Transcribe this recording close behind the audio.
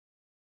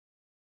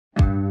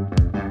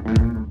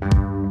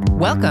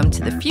Welcome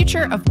to The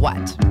Future of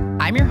What?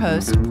 I'm your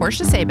host,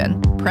 Portia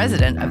Sabin,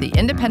 president of the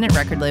independent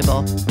record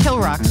label Kill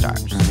Rock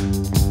Stars.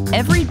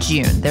 Every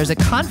June, there's a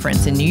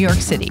conference in New York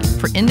City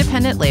for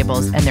independent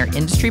labels and their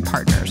industry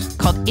partners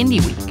called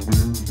Indie Week.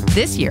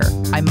 This year,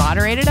 I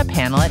moderated a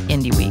panel at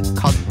Indie Week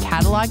called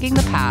Cataloging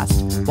the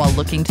Past While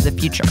Looking to the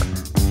Future.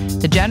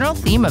 The general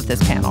theme of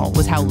this panel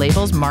was how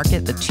labels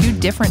market the two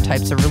different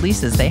types of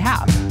releases they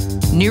have: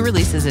 new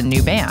releases and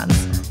new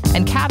bands,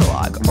 and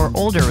catalog or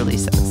older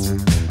releases.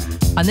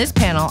 On this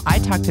panel, I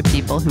talked to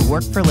people who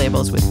work for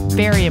labels with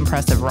very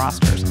impressive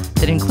rosters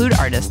that include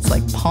artists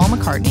like Paul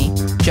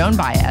McCartney, Joan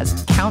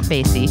Baez, Count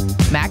Basie,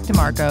 Mac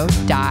DeMarco,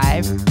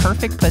 Dive,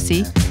 Perfect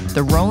Pussy,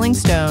 The Rolling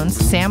Stones,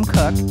 Sam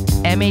Cooke,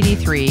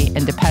 M83,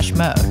 and Depeche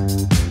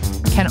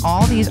Mode. Can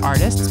all these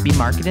artists be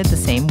marketed the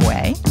same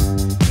way?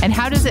 And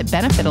how does it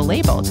benefit a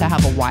label to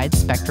have a wide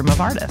spectrum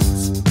of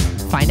artists?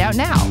 Find out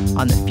now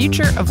on The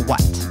Future of What?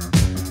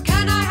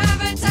 Can I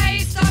have a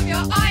taste of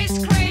your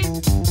ice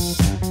cream?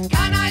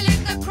 Can I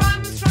lick the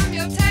crumbs from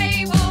your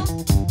table?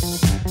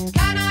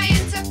 Can I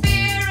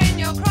interfere in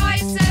your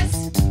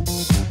crisis?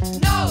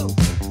 No,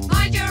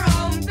 mind your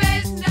own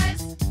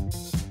business.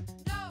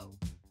 No,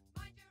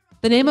 mind your own.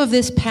 The name of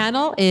this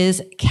panel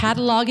is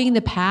Cataloging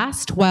the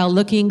Past While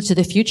Looking to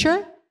the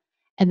Future.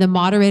 And the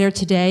moderator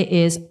today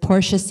is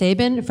Portia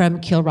Sabin from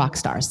Kill Rock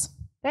Stars.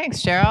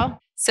 Thanks, Cheryl.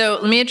 So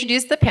let me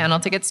introduce the panel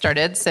to get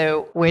started.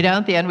 So way down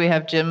at the end, we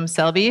have Jim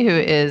Selby, who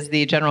is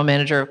the general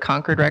manager of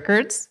Concord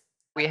Records.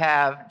 We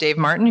have Dave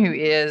Martin, who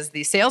is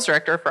the sales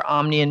director for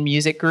Omnian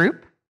Music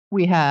Group.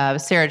 We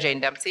have Sarah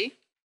Jane Dempsey,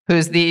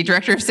 who's the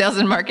director of sales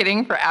and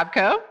marketing for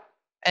ABCO,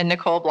 and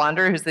Nicole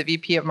Blonder, who's the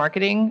VP of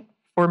marketing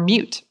for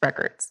Mute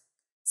Records.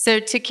 So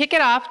to kick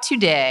it off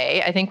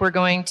today, I think we're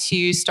going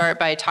to start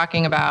by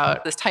talking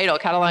about this title,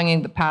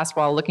 Cataloging the Past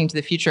While Looking to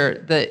the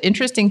Future. The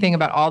interesting thing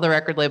about all the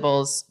record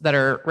labels that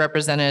are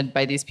represented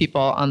by these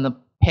people on the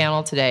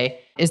panel today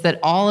is that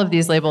all of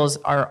these labels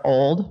are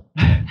old.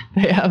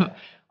 They have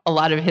a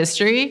lot of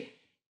history,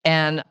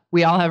 and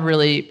we all have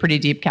really pretty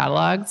deep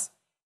catalogs.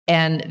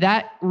 And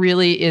that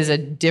really is a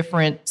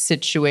different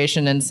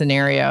situation and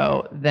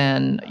scenario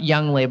than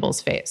young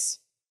labels face,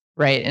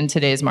 right, in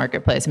today's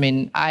marketplace. I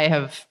mean, I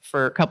have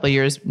for a couple of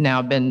years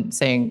now been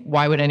saying,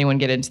 why would anyone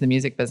get into the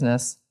music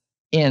business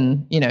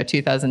in,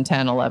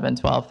 2010, 11,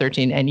 12,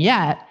 13? And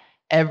yet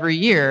every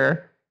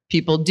year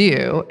people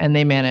do, and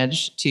they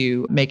manage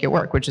to make it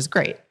work, which is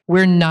great.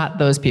 We're not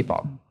those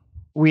people.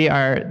 We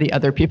are the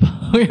other people.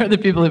 We are the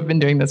people who've been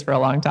doing this for a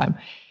long time.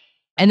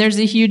 And there's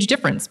a huge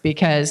difference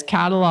because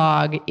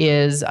catalog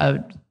is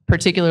a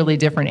particularly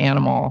different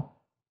animal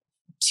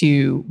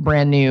to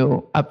brand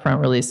new upfront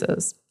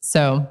releases.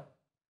 So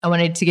I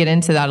wanted to get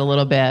into that a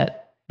little bit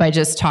by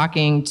just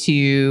having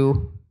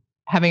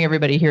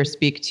everybody here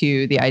speak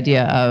to the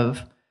idea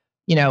of,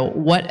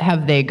 what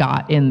have they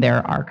got in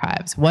their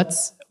archives?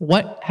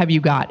 What have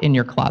you got in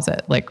your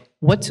closet? Like,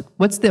 what's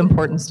the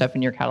important stuff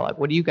in your catalog?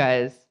 What do you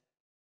guys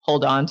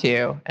hold on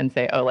to and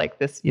say, oh, like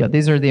this,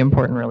 these are the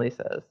important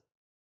releases?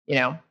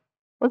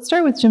 Let's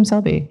start with Jim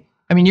Selby.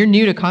 I mean, you're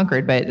new to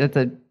Concord, but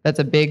that's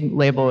a big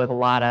label with a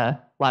lot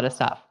of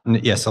stuff.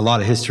 Yes, a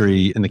lot of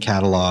history in the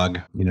catalog,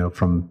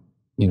 from,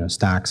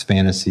 Stax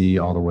Fantasy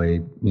all the way,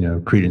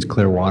 Creedence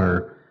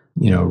Clearwater,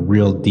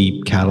 real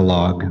deep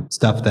catalog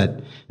stuff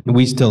that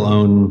we still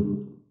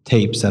own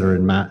tapes that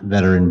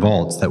are in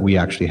vaults that we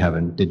actually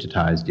haven't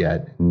digitized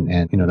yet.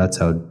 And that's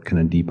how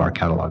kind of deep our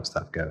catalog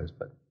stuff goes.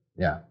 But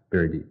yeah,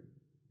 very deep.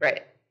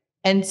 Right.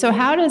 And so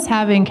how does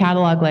having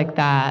catalog like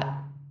that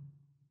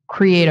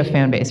create a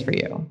fan base for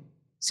you?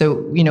 So,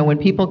 when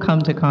people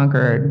come to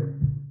Concord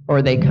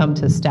or they come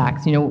to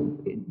Stax,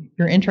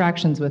 your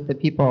interactions with the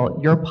people,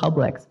 your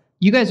publics,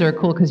 you guys are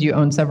cool because you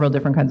own several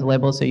different kinds of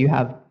labels, so you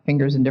have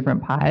fingers in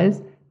different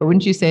pies. But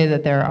wouldn't you say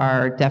that there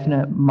are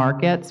definite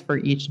markets for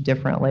each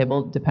different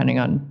label depending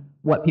on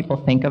what people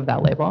think of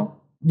that label?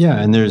 Yeah,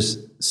 and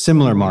there's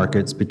similar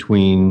markets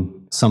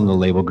between some of the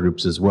label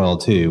groups as well,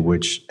 too,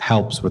 which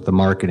helps with the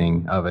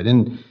marketing of it.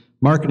 And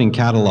marketing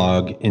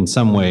catalog in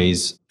some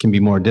ways can be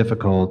more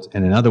difficult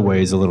and in other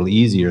ways a little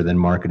easier than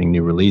marketing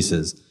new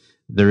releases.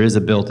 There is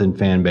a built-in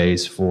fan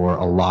base for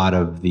a lot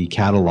of the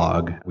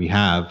catalog we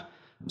have.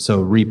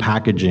 So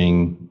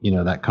repackaging,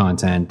 that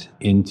content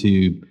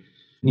into,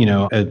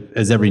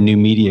 as every new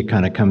media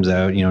kind of comes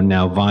out,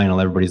 now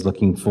vinyl, everybody's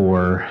looking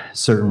for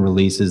certain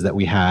releases that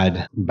we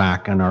had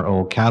back in our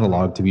old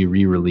catalog to be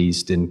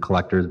re-released in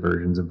collector's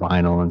versions of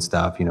vinyl and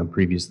stuff.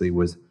 Previously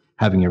was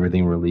having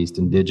everything released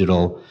in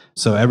digital.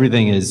 So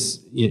everything is,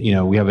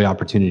 we have the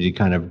opportunity to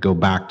kind of go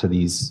back to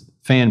these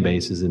fan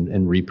bases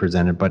and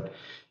represent it. But,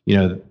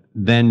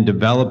 then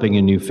developing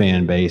a new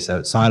fan base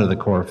outside of the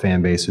core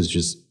fan base was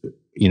just,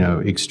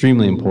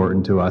 extremely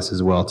important to us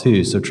as well,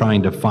 too. So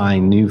trying to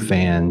find new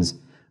fans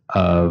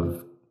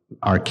of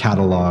our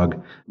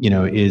catalog,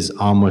 is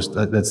almost,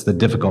 that's the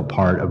difficult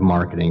part of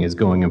marketing, is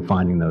going and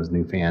finding those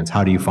new fans.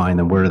 How do you find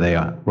them? Where do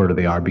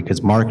they are?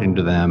 Because marketing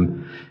to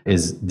them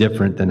is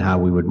different than how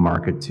we would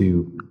market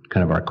to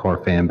kind of our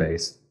core fan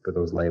base for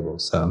those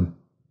labels. So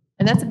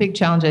And that's a big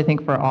challenge, I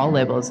think, for all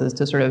labels, is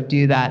to sort of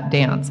do that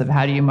dance of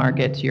how do you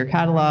market to your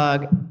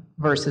catalog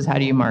versus how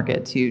do you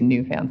market to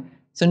new fans.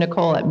 So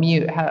Nicole at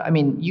Mute,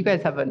 you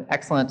guys have an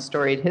excellent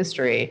storied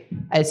history.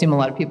 I assume a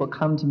lot of people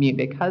come to Mute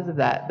because of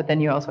that, but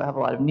then you also have a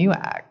lot of new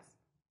acts.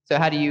 So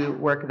how do you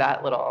work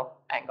that little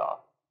angle?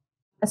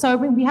 So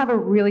we have a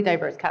really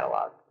diverse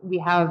catalog. We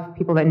have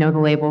people that know the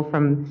label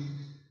from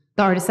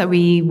the artists that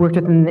we worked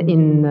with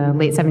in the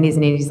late 70s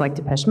and 80s, like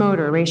Depeche Mode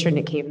or Erasure,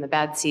 Nick Cave and the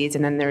Bad Seeds.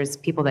 And then there's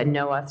people that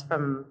know us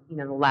from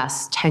the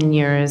last 10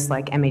 years,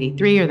 like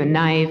M83 or The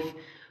Knife,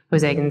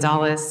 Jose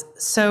Gonzalez.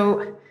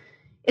 So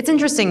it's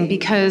interesting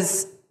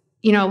because,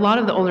 a lot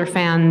of the older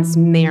fans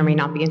may or may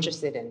not be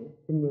interested in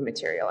the new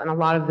material. And a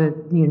lot of the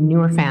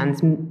newer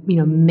fans,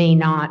 may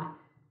not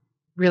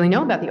really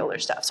know about the older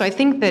stuff. So I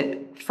think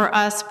that for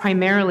us,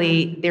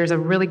 primarily, there's a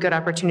really good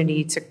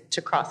opportunity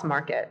to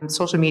cross-market.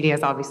 Social media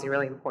is obviously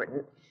really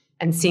important,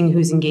 and seeing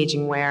who's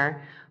engaging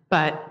where,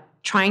 but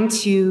trying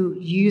to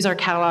use our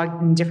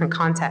catalog in different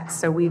contexts.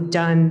 So we've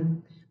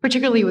done,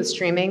 particularly with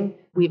streaming,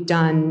 we've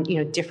done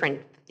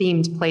different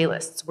themed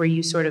playlists where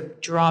you sort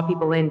of draw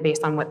people in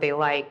based on what they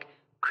like,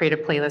 create a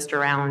playlist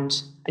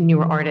around a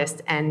newer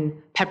artist, and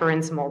pepper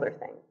in some older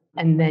things.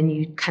 And then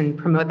you can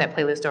promote that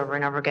playlist over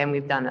and over again. We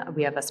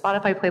have a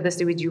Spotify playlist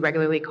that we do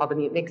regularly called the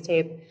Mute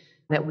Mixtape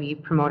that we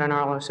promote on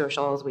all our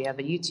socials. We have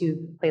a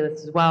YouTube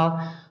playlist as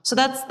well. So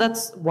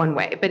that's one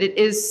way. But it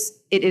is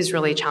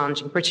really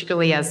challenging,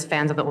 particularly as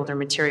fans of the older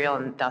material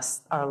and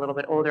thus are a little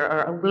bit older,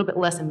 or a little bit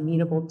less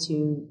amenable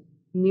to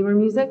newer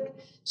music,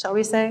 shall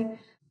we say.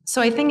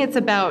 So I think it's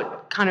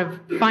about kind of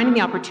finding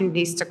the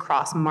opportunities to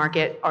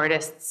cross-market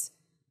artists,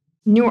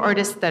 newer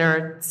artists that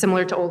are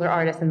similar to older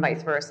artists and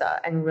vice versa.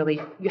 And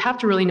really, you have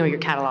to really know your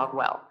catalog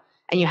well.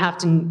 And you have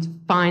to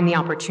find the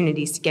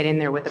opportunities to get in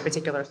there with a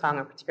particular song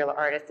or particular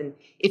artist. And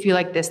if you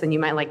like this, then you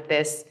might like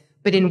this,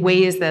 but in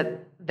ways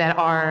that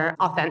are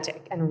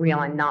authentic and real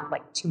and not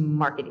like too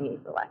marketing-y,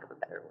 for lack of a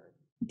better word.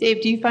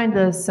 Dave, do you find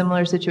a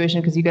similar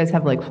situation? Because you guys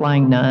have like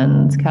Flying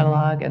Nuns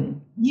catalog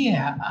and...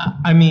 Yeah,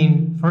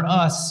 for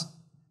us,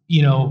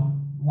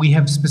 we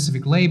have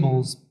specific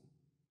labels,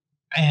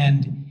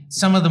 and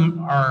some of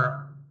them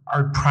are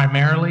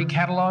primarily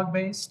catalog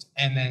based,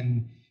 and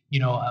then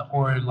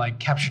or like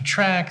Captured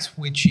Tracks,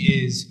 which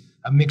is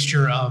a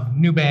mixture of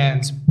new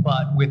bands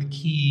but with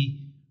key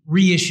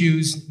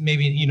reissues,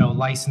 maybe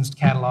licensed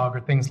catalog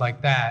or things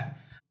like that.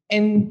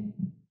 And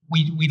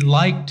we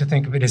like to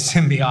think of it as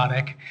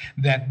symbiotic,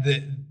 that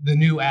the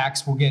new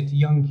acts will get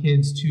young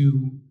kids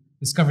to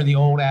discover the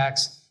old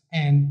acts.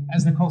 And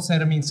as Nicole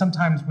said,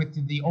 sometimes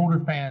with the older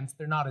fans,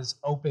 they're not as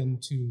open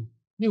to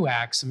new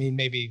acts.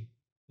 Maybe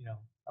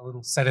a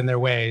little set in their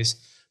ways.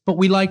 But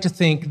we like to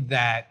think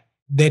that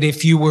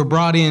if you were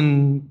brought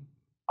in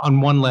on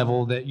one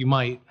level, that you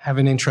might have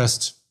an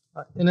interest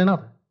in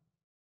another.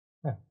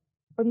 Yeah.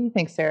 What do you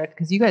think, Sarah?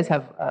 Because you guys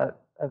have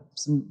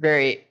some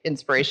very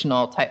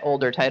inspirational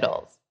older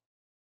titles.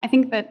 I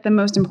think that the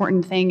most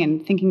important thing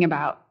in thinking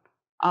about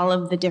all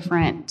of the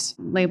different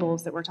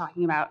labels that we're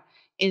talking about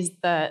is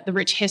the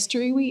rich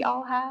history we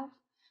all have.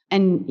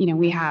 And,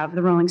 we have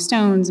the Rolling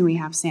Stones, and we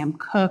have Sam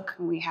Cooke,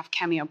 and we have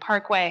Cameo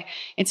Parkway.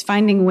 It's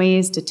finding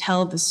ways to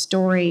tell the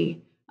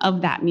story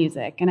of that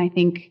music. And I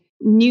think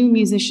new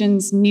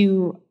musicians,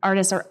 new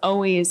artists are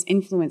always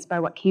influenced by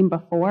what came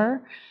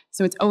before.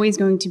 So it's always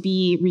going to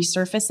be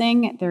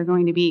resurfacing. They're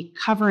going to be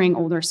covering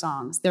older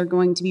songs. They're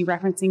going to be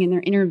referencing in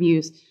their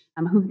interviews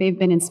who they've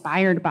been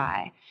inspired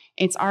by.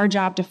 It's our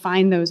job to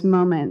find those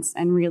moments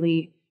and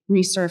really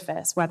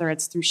resurface, whether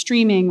it's through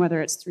streaming,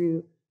 whether it's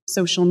through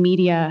social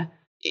media.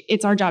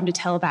 It's our job to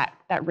tell that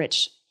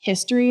rich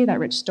history, that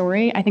rich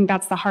story. I think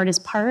that's the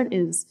hardest part,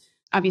 is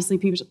obviously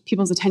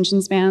people's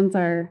attention spans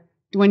are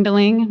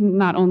dwindling,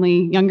 not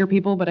only younger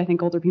people, but I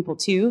think older people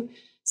too.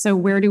 So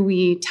where do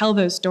we tell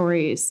those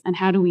stories, and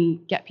how do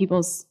we get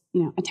people's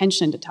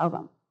attention to tell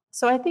them?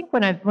 So I think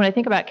when I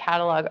think about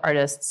catalog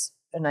artists,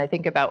 and I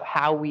think about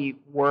how we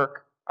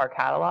work our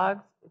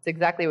catalogs, it's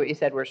exactly what you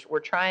said. We're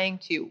trying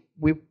to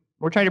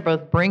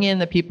both bring in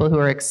the people who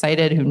are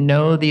excited, who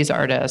know these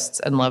artists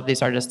and love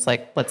these artists,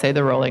 like, let's say,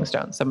 the Rolling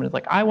Stones. Someone's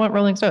like, I want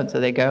Rolling Stones. So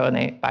they go and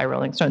they buy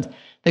Rolling Stones.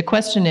 The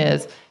question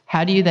is,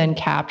 how do you then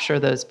capture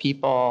those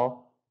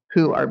people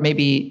who are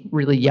maybe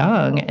really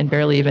young and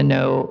barely even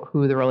know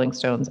who the Rolling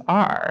Stones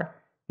are?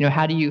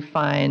 How do you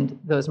find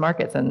those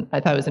markets? And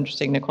I thought it was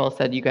interesting, Nicole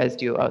said you guys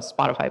do a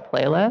Spotify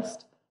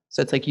playlist.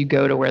 So it's like you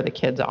go to where the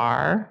kids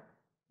are,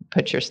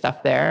 put your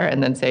stuff there,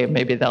 and then say,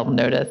 maybe they'll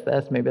notice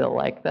this, maybe they'll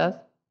like this.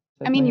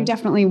 You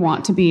definitely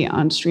want to be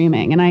on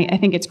streaming. And I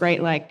think it's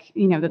great, like,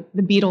 the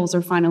Beatles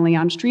are finally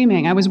on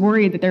streaming. I was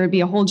worried that there would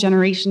be a whole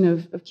generation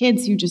of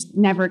kids who just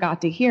never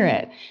got to hear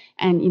it.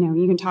 And,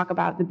 you can talk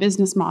about the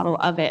business model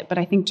of it, but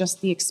I think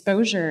just the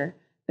exposure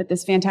that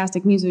this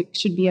fantastic music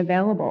should be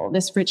available,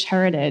 this rich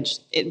heritage,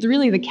 it's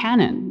really the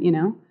canon,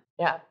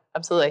 Yeah,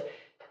 absolutely.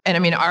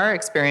 And our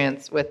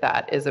experience with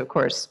that is, of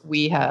course,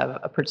 we have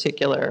a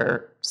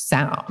particular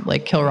sound,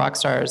 like Kill Rock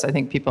Stars. I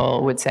think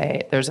people would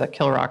say there's a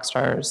Kill Rock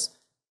Stars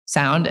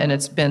sound, and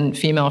it's been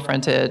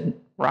female-fronted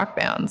rock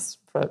bands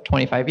for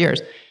 25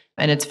 years.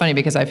 And it's funny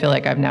because I feel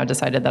like I've now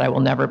decided that I will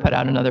never put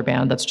out another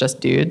band that's just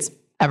dudes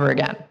ever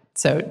again.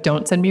 So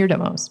don't send me your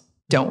demos.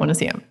 Don't want to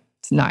see them.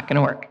 It's not going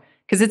to work.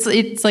 Because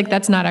it's like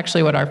that's not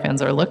actually what our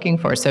fans are looking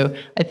for. So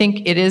I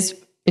think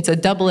it's a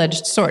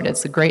double-edged sword.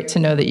 It's great to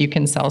know that you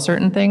can sell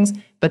certain things,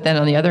 but then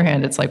on the other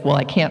hand, it's like, well,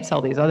 I can't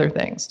sell these other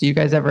things. Do you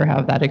guys ever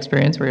have that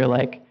experience where you're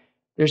like,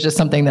 there's just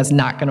something that's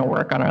not going to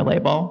work on our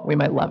label? We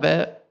might love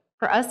it.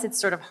 For us, it's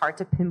sort of hard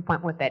to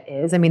pinpoint what that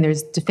is. I mean,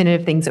 there's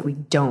definitive things that we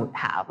don't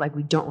have. Like,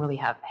 we don't really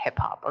have hip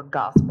hop or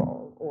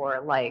gospel or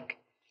like,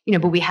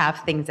 but we have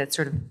things that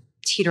sort of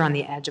teeter on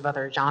the edge of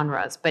other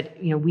genres. But,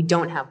 we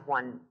don't have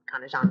one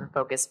kind of genre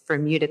focus. For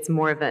Mute, it's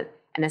more of an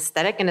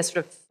aesthetic and a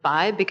sort of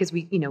vibe because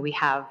we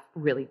have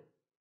really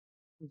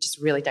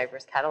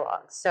diverse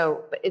catalogs.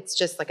 So, but it's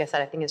just, like I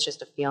said, I think it's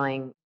just a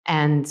feeling.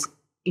 And,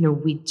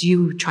 we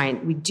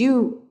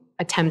do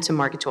attempt to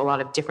market to a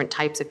lot of different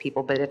types of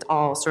people, but it's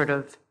all sort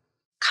of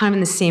kind of in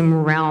the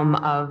same realm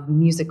of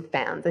music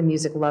fans and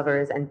music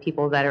lovers and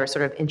people that are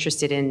sort of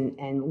interested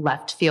in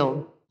left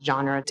field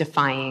genre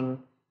defying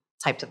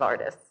types of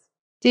artists.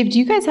 Dave, do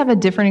you guys have a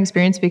different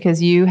experience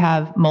because you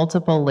have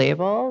multiple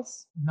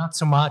labels? Not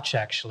so much,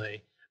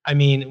 actually. I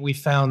mean, we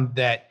found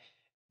that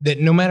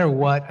no matter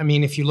what, I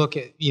mean, if you look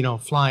at,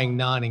 Flying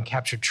Nun and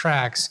Captured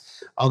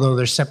Tracks, although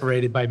they're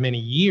separated by many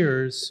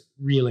years,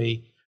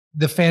 really,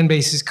 the fan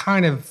base is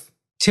kind of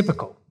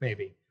typical,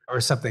 maybe,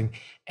 or something.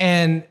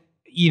 And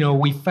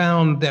we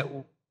found that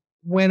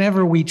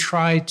whenever we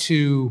try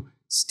to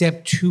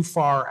step too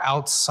far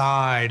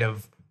outside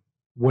of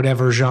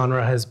whatever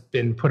genre has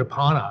been put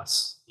upon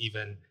us,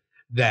 even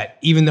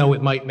though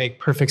it might make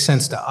perfect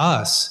sense to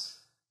us,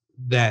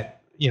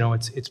 that,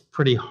 it's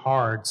pretty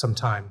hard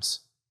sometimes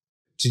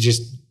to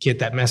just get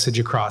that message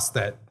across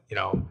that,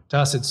 to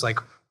us, it's like,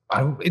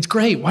 it's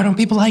great. Why don't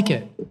people like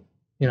it?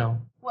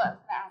 Well,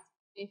 ask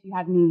if you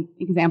had any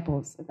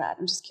examples of that.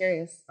 I'm just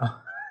curious.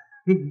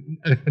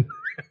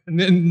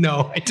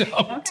 No, I don't.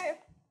 Okay.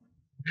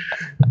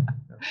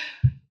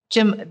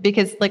 Jim,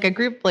 because like a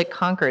group like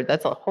Concord,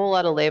 that's a whole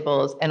lot of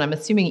labels, and I'm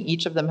assuming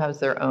each of them has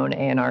their own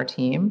A&R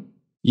team.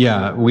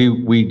 Yeah,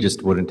 we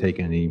just wouldn't take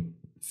any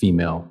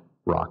female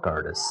rock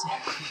artists.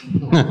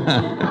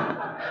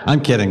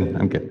 I'm kidding.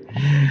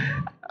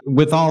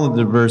 With all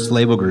the diverse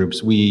label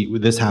groups,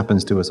 this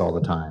happens to us all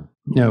the time.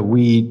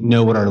 We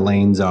know what our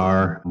lanes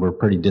are. We're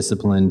pretty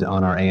disciplined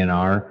on our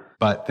A&R,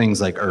 but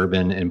things like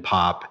urban and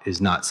pop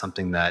is not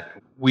something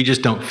that we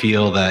just don't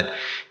feel that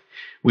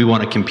we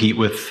want to compete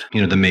with,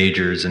 the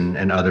majors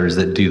and others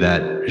that do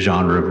that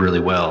genre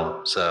really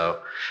well. So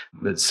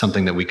it's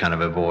something that we kind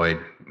of avoid.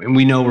 And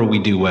we know where we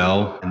do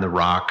well in the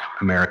rock,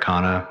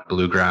 Americana,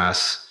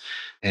 bluegrass,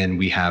 and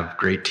we have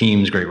great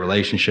teams, great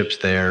relationships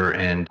there,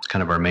 and it's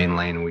kind of our main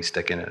lane and we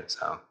stick in it.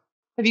 So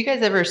have you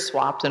guys ever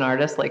swapped an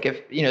artist? Like if,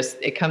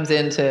 it comes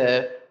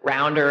into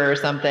Rounder or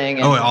something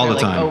and all the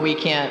like, time. Oh, we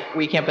can't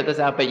put this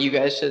out, but you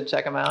guys should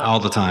check them out. All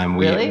the time.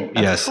 Really?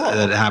 Yes, cool.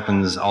 That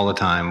happens all the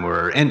time.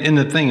 And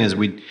the thing is,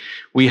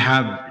 we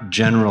have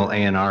general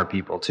A&R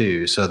people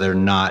too, so they're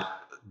not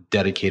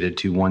dedicated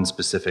to one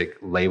specific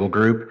label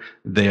group.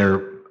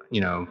 They're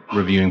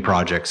reviewing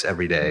projects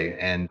every day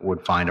and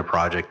would find a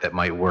project that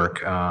might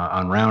work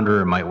on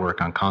Rounder, it might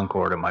work on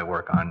Concord, it might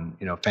work on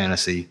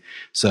Fantasy.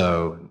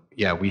 So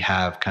yeah, we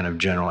have kind of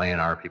general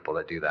A&R people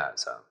that do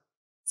that.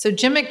 So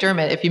Jim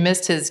McDermott, if you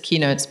missed his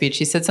keynote speech,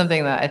 he said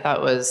something that I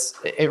thought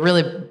it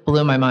really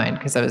blew my mind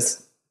because I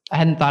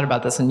hadn't thought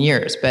about this in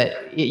years, but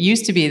it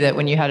used to be that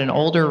when you had an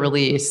older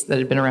release that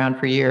had been around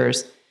for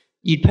years,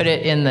 you'd put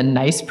it in the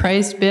nice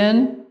priced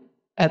bin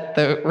at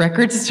the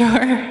record store.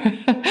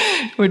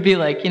 It would be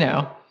like,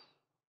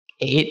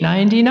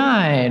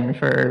 $8.99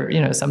 for,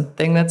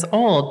 something that's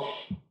old.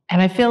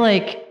 And I feel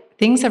like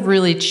things have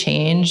really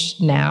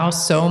changed now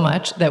so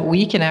much that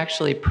we can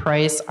actually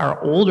price our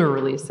older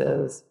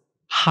releases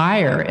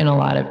higher in a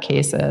lot of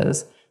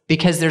cases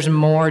because there's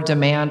more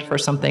demand for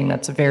something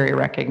that's very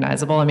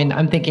recognizable. I mean,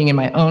 I'm thinking in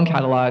my own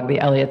catalog, the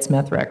Elliott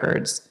Smith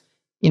records,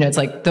 it's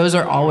like, those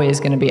are always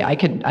going to be,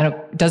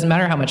 it doesn't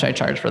matter how much I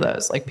charge for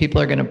those. Like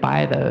people are going to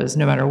buy those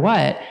no matter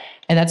what.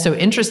 And that's so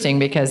interesting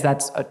because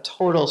that's a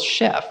total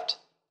shift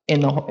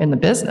in the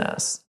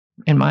business,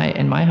 in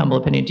my humble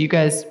opinion. Do you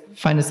guys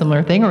find a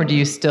similar thing, or are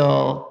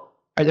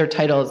there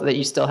titles that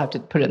you still have to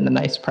put it in the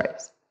nice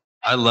price?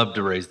 I love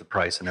to raise the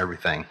price on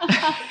everything.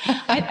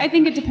 I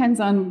think it depends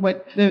on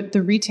what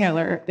the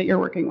retailer that you're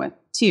working with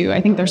too.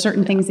 I think there's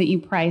certain things that you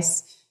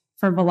price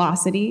for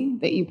velocity,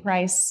 that you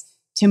price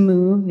to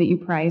move, that you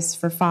price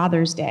for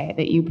Father's Day,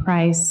 that you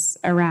price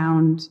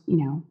around,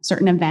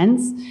 certain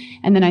events.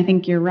 And then I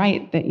think you're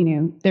right that,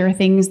 there are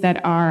things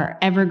that are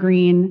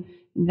evergreen,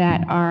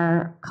 that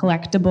are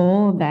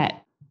collectible,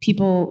 that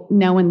people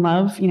know and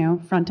love,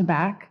 front to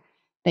back,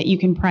 that you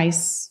can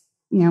price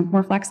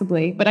more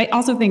flexibly. But I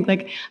also think,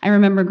 I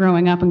remember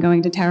growing up and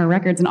going to Tower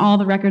Records, and all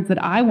the records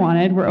that I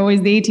wanted were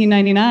always the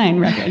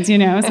 $18.99 records,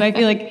 So I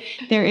feel like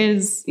there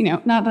is,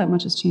 not that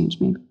much has changed,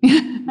 maybe.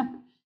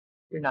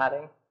 You're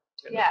nodding.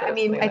 Yeah, I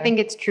mean, I think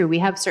it's true. We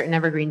have certain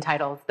evergreen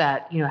titles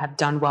that, have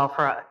done well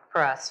for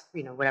for us,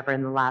 whatever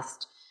in the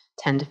last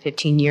 10 to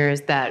 15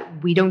 years,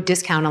 that we don't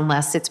discount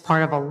unless it's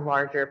part of a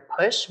larger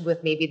push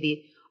with maybe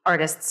the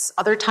artist's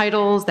other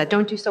titles that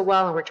don't do so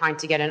well, and we're trying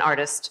to get an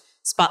artist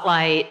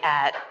spotlight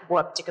at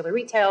what particular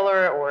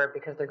retailer, or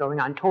because they're going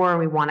on tour and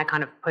we want to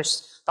kind of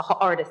push the whole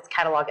artist's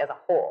catalog as a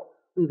whole,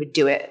 we would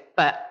do it.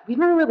 But we've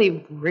never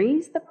really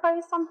raised the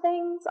price on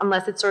things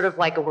unless it's sort of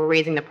like we're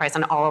raising the price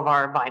on all of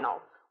our vinyl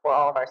or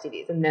all of our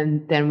CDs, and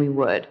then we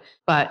would.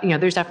 But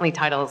there's definitely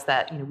titles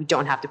that we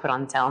don't have to put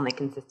on sale, and they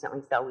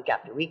consistently sell week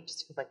after week.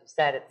 Just because, like you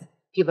said,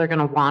 people are going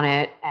to want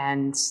it,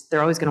 and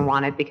they're always going to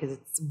want it because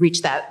it's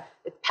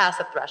past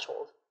the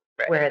threshold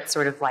where it's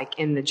sort of like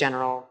in the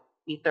general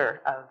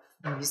ether of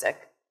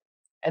music.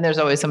 And there's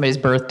always somebody's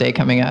birthday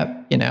coming up,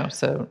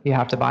 so you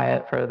have to buy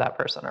it for that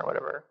person or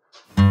whatever.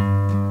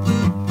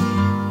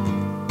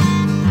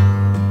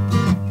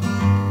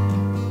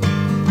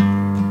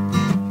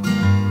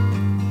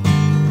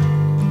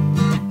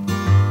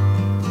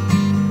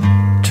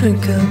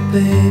 Drink up,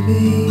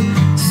 baby,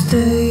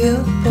 stay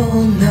up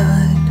all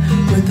night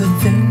with the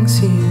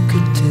things you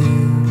could do.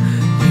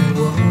 You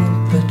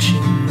won't, but you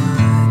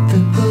might. The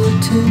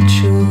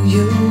potential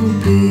you'll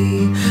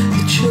be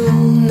that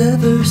you'll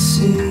never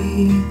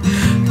see.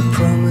 The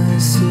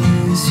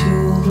promises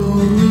you'll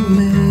only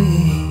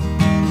make.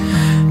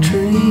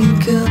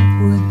 Drink up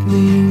with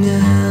me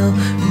now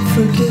and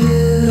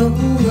forget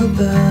all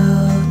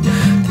about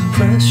the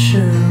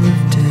pressure of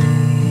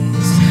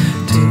days.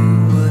 Do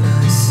what I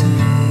say,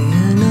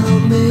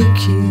 I'll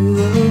make you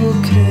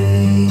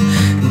okay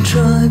and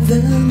drive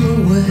them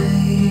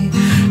away.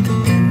 The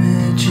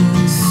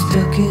images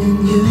stuck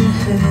in your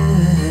head.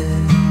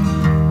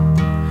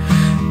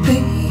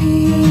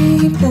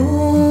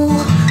 People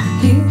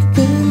you've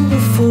been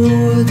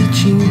before that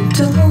you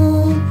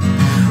don't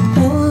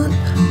want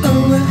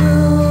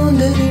around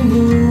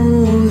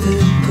anymore.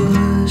 That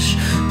push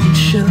and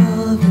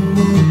shove and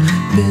won't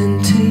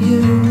bend to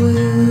your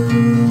will.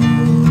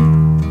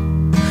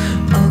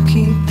 I'll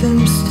keep them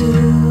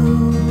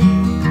still.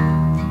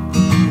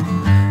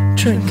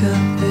 Drink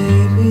up,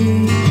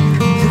 baby,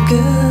 look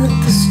at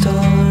the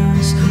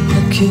stars.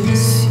 I'll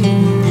kiss you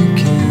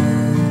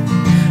again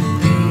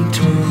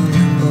between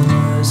the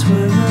bars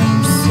where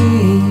I'm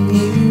seeing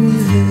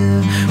you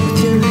there with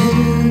your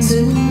hands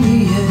in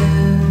the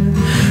air,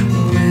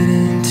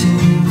 waiting to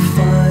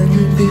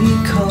finally be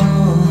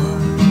caught.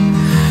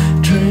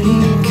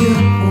 Drink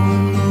up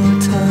one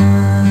more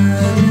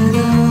time and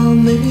I'll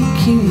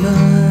make you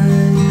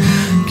mine.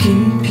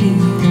 Keep you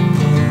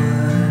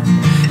apart,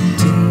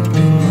 deep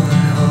in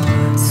my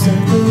heart,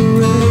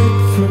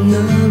 separate from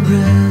the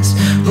rest,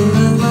 where I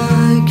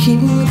like you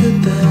the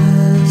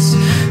best,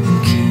 and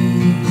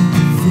keep the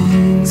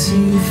things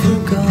you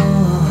forgot.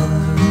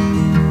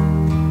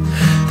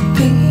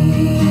 The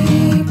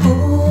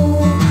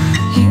people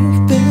you've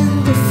been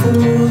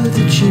before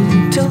that you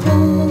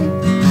don't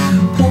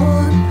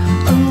want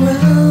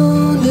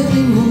around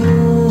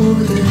anymore.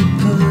 That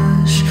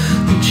push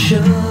and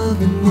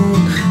shove and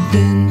won't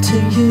bend to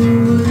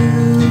your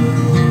will.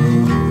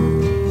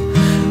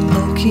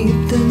 I'll keep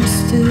them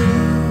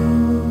still.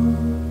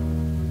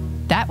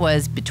 That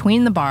was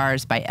Between the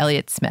Bars by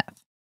Elliott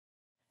Smith.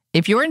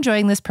 If you're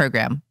enjoying this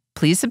program,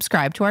 please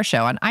subscribe to our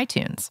show on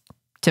iTunes.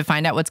 To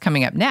find out what's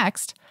coming up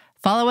next,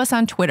 follow us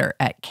on Twitter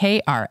at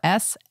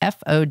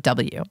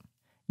KRSFOW.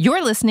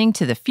 You're listening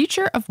to The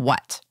Future of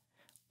What?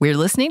 We're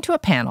listening to a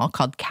panel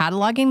called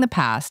Cataloging the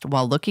Past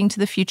While Looking to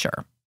the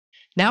Future.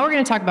 Now we're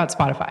going to talk about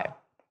Spotify,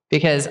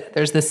 because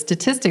there's this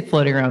statistic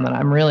floating around that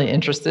I'm really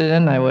interested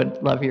in. I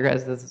would love your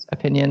guys'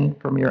 opinion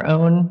from your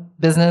own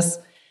business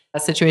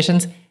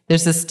situations.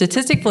 There's this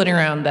statistic floating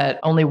around that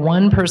only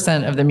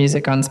 1% of the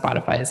music on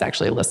Spotify is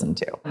actually listened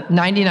to.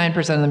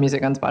 99% of the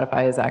music on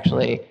Spotify is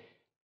actually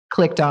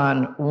clicked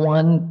on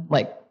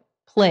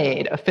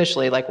played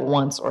officially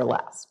once or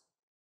less.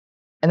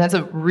 And that's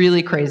a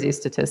really crazy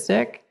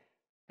statistic.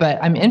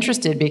 But I'm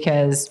interested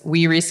because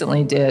we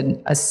recently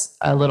did a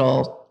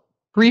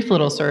brief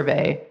little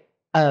survey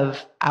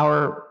of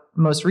our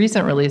most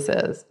recent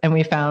releases, and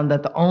we found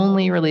that the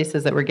only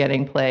releases that were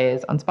getting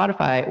plays on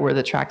Spotify were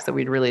the tracks that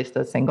we'd released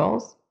as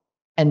singles,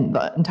 and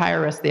the entire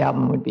rest of the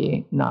album would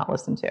be not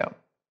listened to.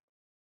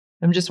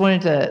 I'm just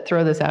wanted to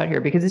throw this out here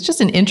because it's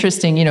just an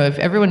interesting, if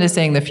everyone is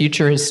saying the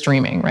future is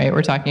streaming, right?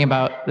 We're talking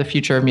about the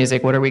future of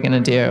music. What are we going to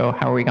do?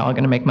 How are we all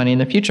going to make money in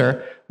the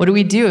future? What do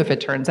we do if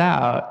it turns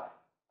out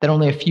that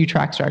only a few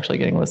tracks are actually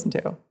getting listened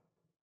to?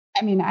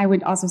 I mean, I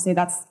would also say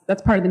that's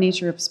part of the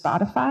nature of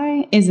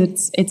Spotify, is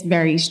it's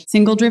very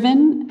single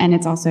driven, and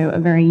it's also a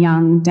very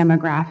young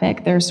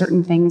demographic. There are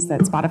certain things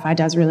that Spotify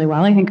does really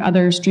well. I think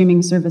other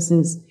streaming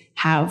services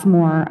have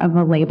more of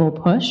a label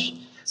push,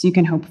 so you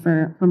can hope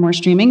for more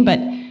streaming. But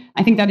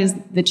I think that is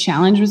the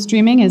challenge with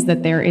streaming, is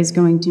that there is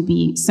going to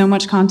be so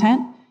much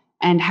content,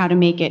 and how to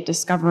make it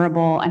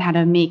discoverable, and how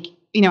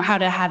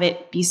to have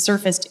it be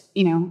surfaced,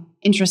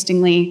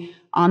 interestingly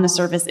on the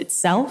service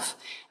itself.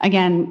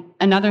 Again,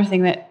 another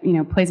thing that,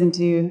 plays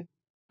into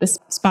the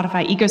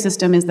Spotify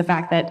ecosystem is the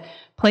fact that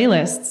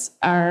playlists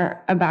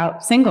are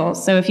about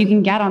singles. So if you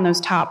can get on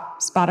those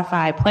top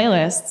Spotify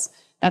playlists,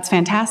 that's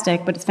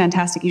fantastic, but it's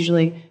fantastic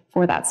usually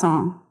for that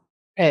song.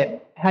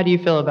 Hey, how do you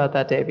feel about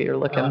that, Dave? You're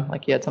looking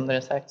like you had something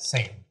to say.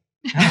 Same.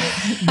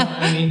 No,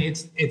 I mean,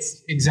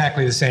 it's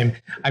exactly the same.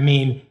 I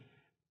mean,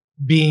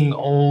 being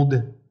old,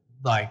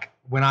 like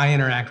when I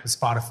interact with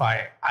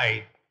Spotify,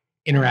 I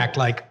interact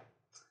like,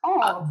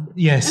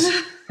 yes,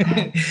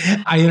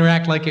 I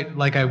interact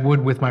like I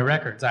would with my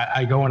records.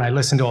 I go and I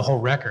listen to a whole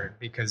record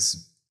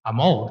because I'm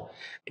old.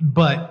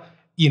 But,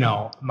 you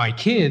know, my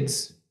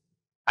kids,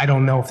 I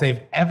don't know if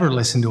they've ever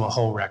listened to a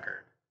whole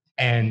record.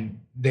 And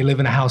they live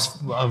in a house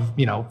of,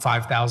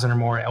 5,000 or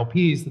more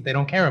LPs that they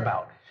don't care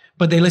about.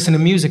 But they listen to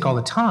music all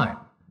the time.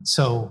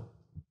 So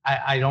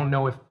I don't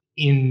know if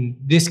in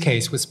this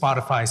case with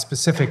Spotify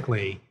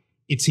specifically,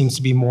 it seems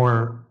to be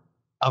more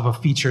of a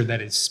feature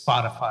that is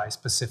Spotify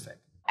specific.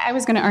 I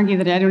was going to argue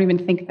that I don't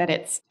even think that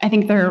I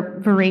think they're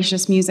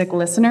voracious music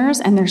listeners,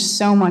 and there's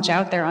so much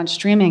out there on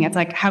streaming. It's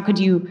like, how could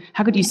you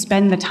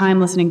spend the time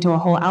listening to a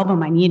whole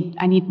album? I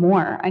need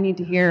more. I need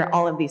to hear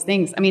all of these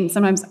things. I mean,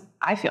 sometimes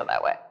I feel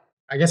that way.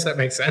 I guess that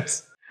makes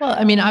sense. Well,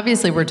 I mean,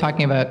 obviously we're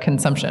talking about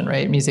consumption,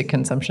 right? Music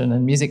consumption,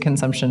 and music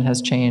consumption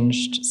has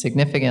changed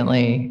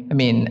significantly. I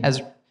mean,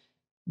 as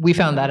we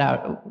found that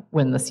out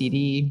when the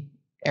CD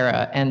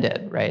era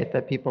ended, right?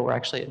 That people were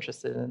actually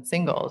interested in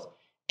singles.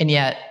 And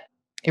yet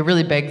it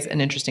really begs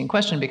an interesting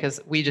question because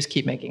we just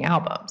keep making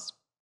albums,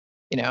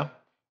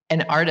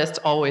 and artists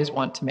always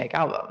want to make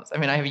albums. I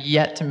mean, I have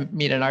yet to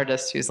meet an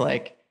artist who's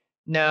like,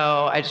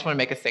 no, I just want to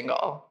make a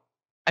single.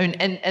 I mean,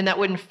 and that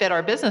wouldn't fit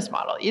our business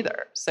model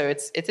either. So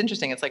it's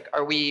interesting. It's like,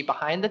 are we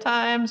behind the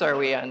times? Are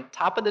we on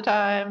top of the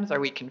times? Are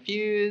we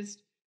confused?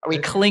 Are we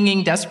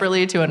clinging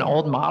desperately to an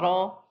old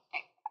model?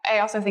 I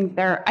also think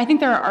there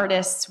are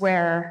artists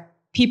where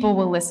people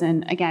will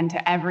listen again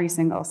to every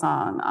single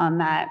song on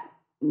that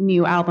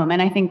new album.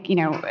 And I think,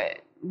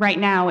 right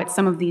now it's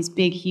some of these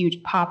big,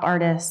 huge pop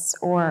artists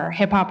or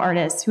hip hop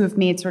artists who have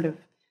made sort of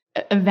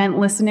event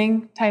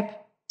listening type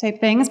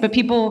things, but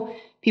people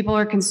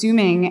are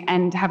consuming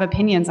and have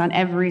opinions on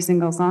every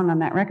single song on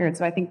that record.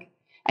 So I think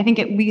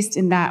at least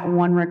in that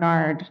one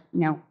regard,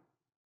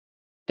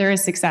 there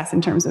is success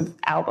in terms of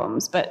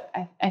albums, but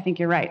I think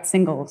you're right.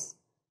 Singles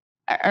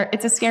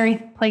it's a scary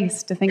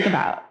place to think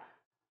about.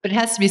 But it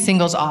has to be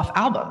singles off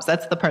albums.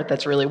 That's the part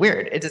that's really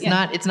weird. It's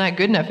not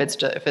good enough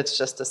if it's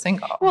just a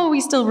single. Well, we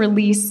still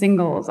release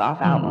singles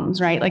off albums,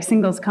 right? Like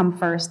singles come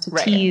first to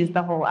tease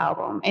the whole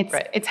album.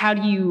 It's how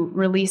do you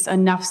release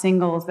enough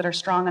singles that are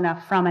strong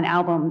enough from an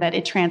album that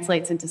it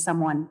translates into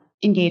someone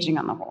engaging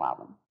on the whole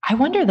album. I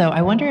wonder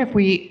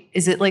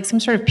is it like some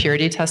sort of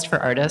purity test for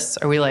artists?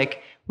 Are we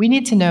like, we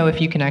need to know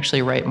if you can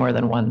actually write more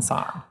than one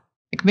song?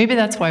 Like maybe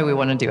that's why we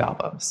want to do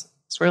albums.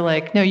 So we're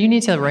like, no, you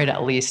need to write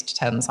at least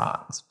 10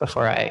 songs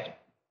before I,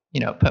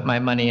 put my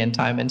money and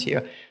time into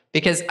you.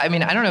 Because I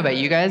mean, I don't know about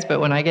you guys, but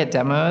when I get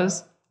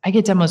demos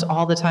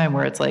all the time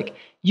where it's like,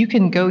 you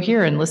can go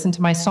here and listen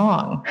to my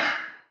song.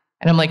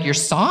 And I'm like, your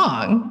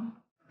song?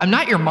 I'm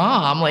not your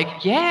mom.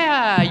 Like,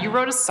 yeah, you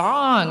wrote a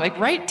song. Like,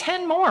 write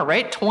 10 more,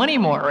 write 20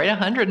 more, write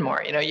 100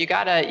 more. You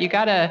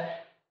gotta,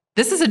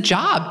 this is a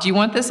job. Do you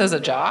want this as a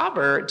job?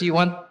 Or do you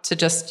want to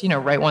just,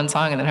 write one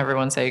song and then have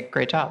everyone say,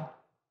 great job?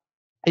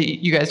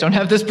 You guys don't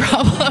have this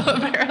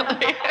problem,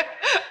 apparently.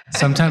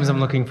 Sometimes I'm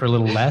looking for a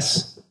little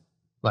less.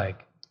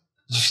 Like,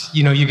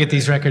 you get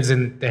these records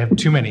and they have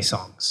too many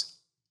songs.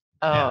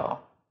 Oh, yeah.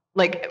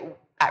 Like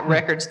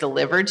records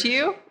delivered to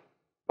you?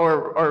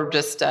 Or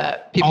just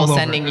people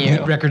sending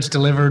you? Records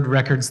delivered,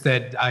 records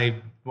that I,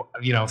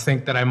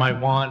 think that I might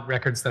want,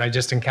 records that I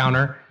just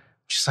encounter.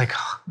 Just like,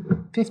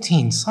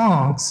 15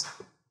 songs.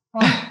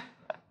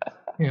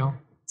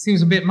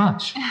 Seems a bit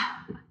much.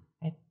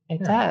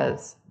 It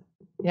does.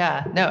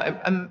 Yeah, no,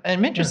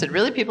 I'm interested.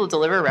 Really, people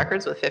deliver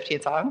records with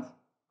 15 songs?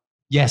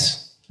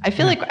 Yes. I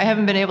feel like I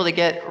haven't been able to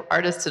get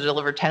artists to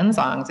deliver 10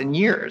 songs in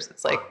years.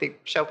 It's like they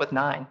show up with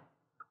 9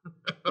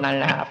 and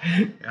a half.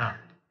 Yeah.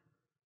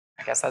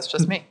 I guess that's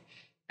just me.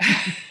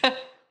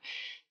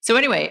 So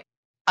anyway,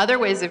 other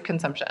ways of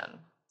consumption.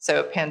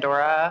 So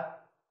Pandora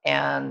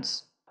and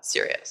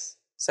Sirius.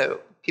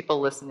 So people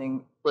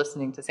listening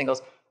to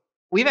singles.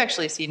 We've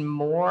actually seen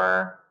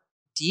more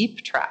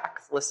deep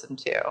tracks listened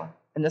to,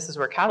 and this is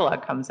where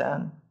catalog comes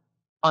in,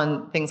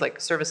 on things like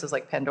services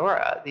like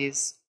Pandora,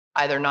 these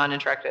either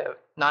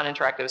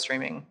non-interactive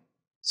streaming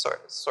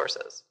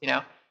sources.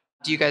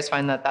 Do you guys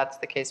find that that's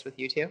the case with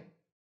you too?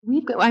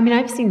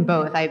 I've seen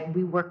both.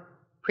 We work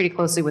pretty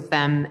closely with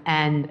them,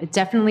 and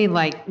definitely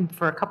like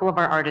for a couple of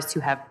our artists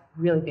who have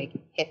really big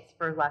hits,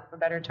 for lack of a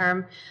better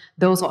term,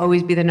 those will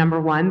always be the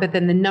number one. But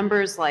then the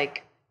numbers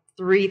like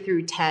 3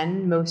 through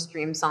 10 most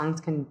streamed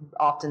songs can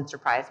often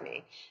surprise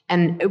me.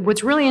 And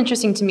what's really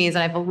interesting to me is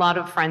that I have a lot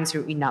of friends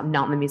who not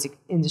in the music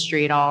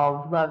industry at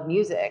all, love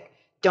music,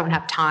 don't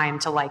have time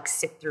to like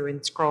sit through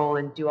and scroll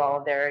and do all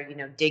of their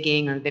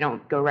digging, or they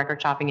don't go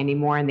record shopping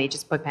anymore, and they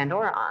just put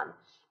Pandora on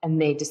and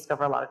they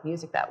discover a lot of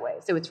music that way.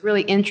 So it's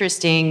really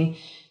interesting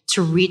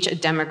to reach a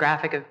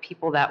demographic of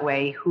people that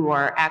way who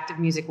are active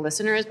music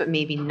listeners, but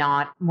maybe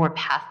not more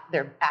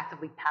they're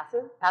passively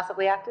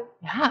active.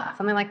 Yeah.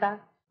 Something like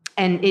that.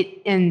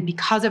 And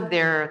because of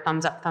their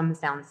thumbs up, thumbs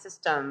down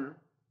system,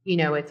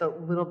 it's a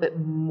little bit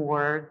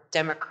more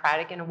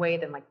democratic in a way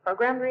than like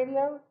programmed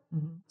radio.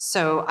 Mm-hmm.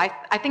 So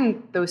I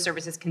think those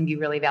services can be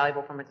really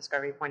valuable from a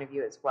discovery point of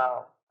view as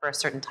well for a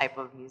certain type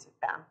of music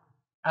fan.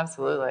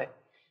 Absolutely.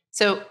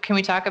 So can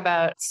we talk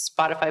about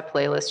Spotify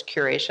playlist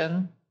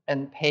curation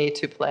and pay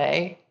to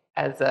play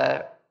as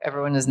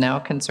everyone is now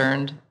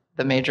concerned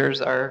the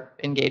majors are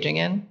engaging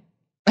in?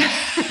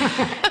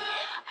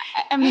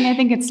 I mean, I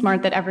think it's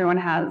smart that everyone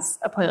has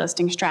a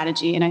playlisting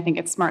strategy, and I think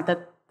it's smart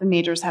that the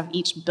majors have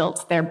each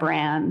built their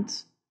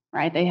brand,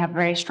 right? They have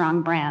very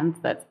strong brands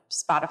that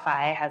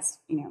Spotify has,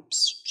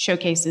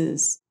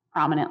 showcases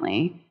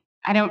prominently.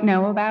 I don't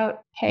know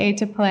about pay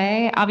to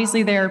play.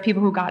 Obviously, there are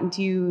people who got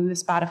into the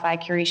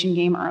Spotify curation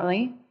game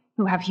early,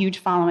 who have huge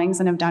followings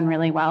and have done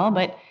really well,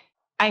 but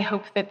I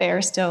hope that they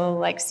are still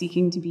like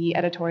seeking to be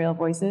editorial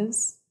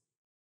voices.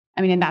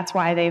 I mean, and that's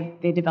why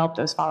they developed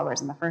those followers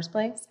in the first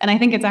place. And I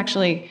think it's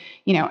actually,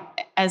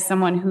 as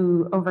someone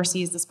who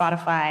oversees the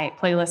Spotify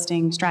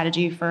playlisting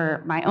strategy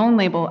for my own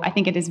label, I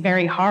think it is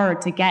very hard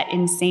to get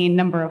insane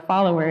number of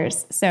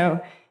followers.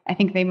 So I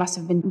think they must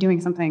have been doing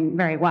something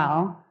very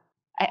well.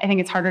 I think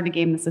it's harder to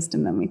game the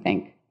system than we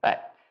think.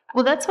 But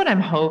well, that's what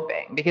I'm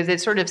hoping, because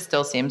it sort of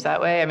still seems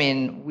that way. I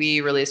mean,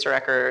 we released a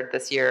record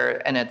this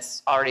year and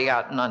it's already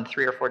gotten on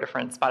 3 or 4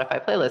 different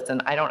Spotify playlists,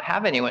 and I don't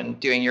have anyone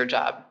doing your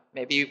job.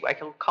 Maybe I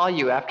can call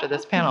you after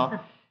this panel.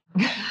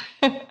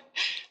 But,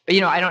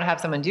 I don't have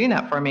someone doing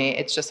that for me.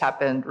 It's just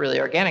happened really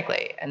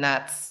organically. And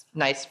that's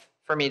nice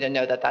for me to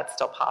know that that's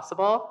still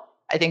possible.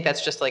 I think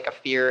that's just like a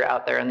fear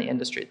out there in the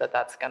industry that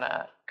that's going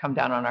to come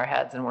down on our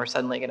heads and we're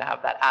suddenly going to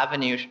have that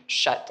avenue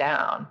shut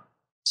down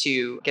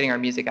to getting our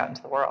music out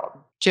into the world.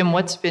 Jim,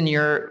 what's been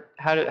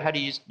how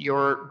do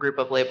your group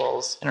of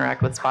labels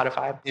interact with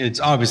Spotify? It's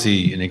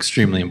obviously an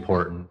extremely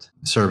important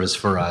service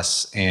for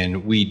us,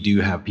 and we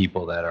do have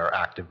people that are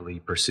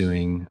actively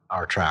pursuing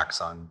our tracks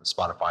on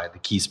Spotify, the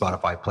key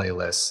Spotify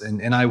playlists.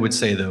 And I would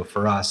say, though,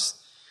 for us,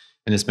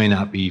 and this may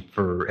not be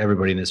for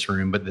everybody in this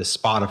room, but the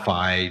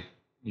Spotify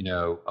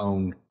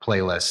owned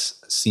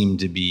playlists seem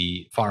to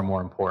be far more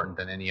important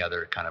than any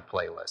other kind of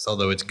playlist.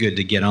 Although it's good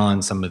to get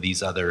on some of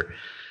these other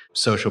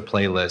social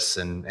playlists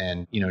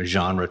and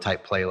genre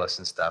type playlists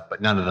and stuff,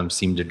 but none of them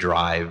seem to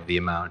drive the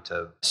amount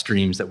of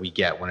streams that we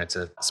get when it's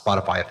a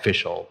Spotify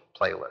official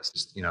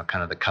playlist,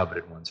 kind of the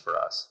coveted ones for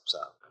us. So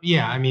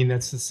Yeah, I mean,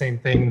 that's the same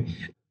thing.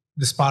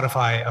 The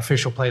Spotify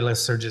official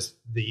playlists are just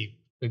the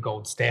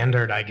gold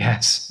standard, I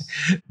guess.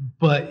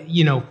 But,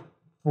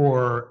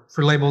 for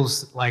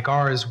labels like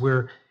ours,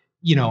 we're,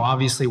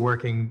 obviously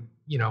working,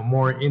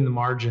 more in the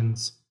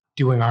margins,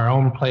 doing our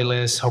own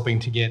playlists, hoping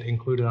to get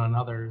included on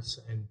others.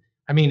 And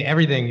I mean,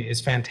 everything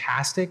is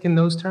fantastic in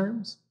those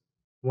terms.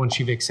 Once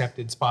you've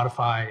accepted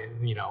Spotify,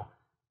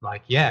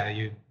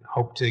 you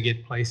hope to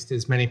get placed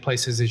as many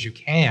places as you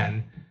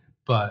can,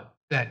 but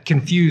that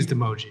confused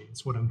emoji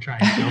is what I'm trying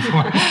to go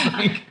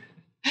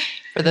for.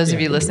 For those of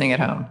you listening at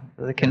home,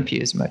 the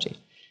confused emoji.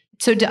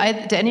 So do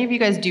any of you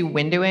guys do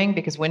windowing?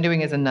 Because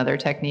windowing is another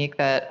technique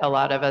that a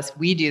lot of us,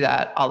 we do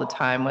that all the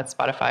time with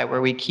Spotify,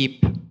 where we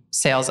keep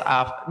sales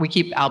off, we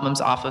keep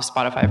albums off of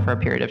Spotify for a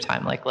period of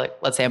time, like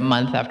let's say a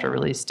month after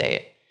release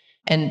date.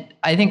 And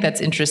I think that's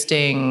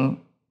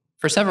interesting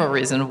for several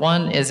reasons.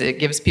 One is it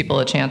gives people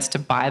a chance to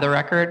buy the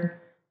record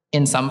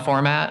in some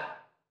format,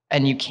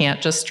 and you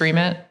can't just stream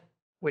it,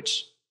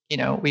 which,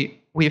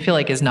 we feel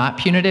like is not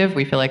punitive.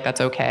 We feel like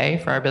that's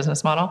okay for our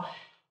business model.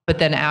 But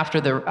then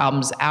after the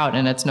album's out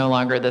and it's no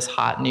longer this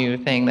hot new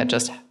thing that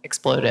just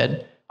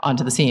exploded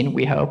onto the scene,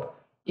 we hope,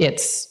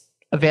 it's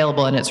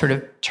available and it sort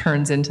of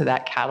turns into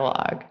that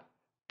catalog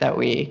that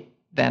we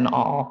then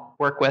all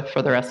work with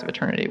for the rest of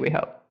eternity, we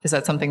hope. Is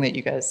that something that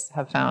you guys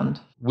have found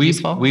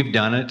useful? We've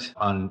done it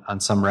on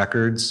some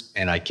records,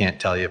 and I can't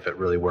tell you if it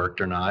really worked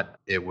or not.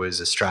 It was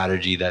a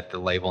strategy that the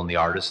label and the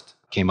artist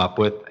came up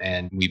with,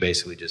 and we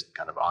basically just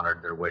kind of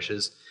honored their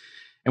wishes.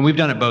 And we've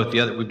done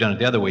it we've done it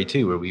the other way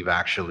too, where we've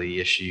actually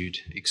issued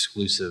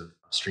exclusive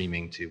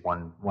streaming to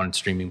one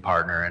streaming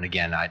partner. And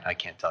again, I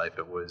can't tell you if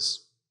it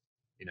was,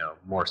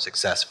 more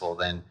successful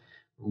than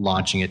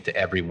launching it to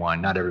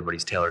everyone. Not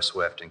everybody's Taylor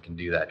Swift and can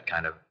do that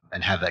kind of,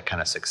 and have that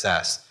kind of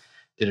success.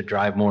 Did it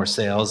drive more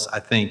sales? I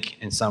think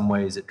in some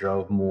ways it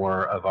drove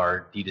more of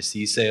our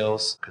D2C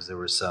sales, because there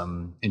were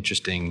some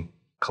interesting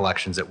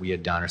collections that we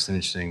had done, or some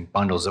interesting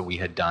bundles that we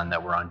had done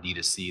that were on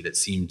D2C that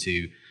seemed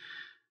to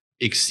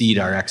exceed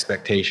our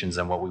expectations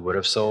on what we would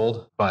have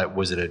sold. But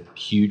was it a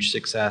huge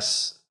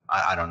success?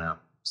 I don't know.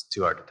 It's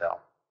too hard to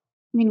tell.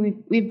 I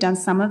mean, we've done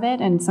some of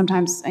it, and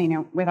sometimes,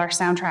 with our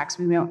soundtracks,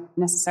 we don't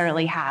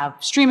necessarily have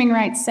streaming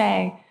rights,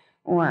 say,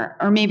 or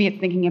maybe it's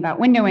thinking about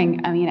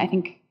windowing. I mean, I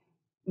think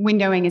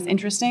windowing is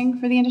interesting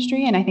for the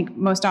industry, and I think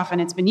most often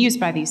it's been used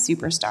by these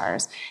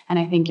superstars. And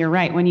I think you're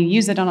right. When you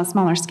use it on a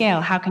smaller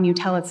scale, how can you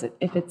tell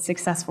if it's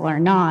successful or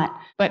not?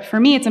 But for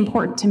me, it's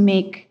important to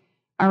make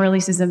our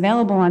releases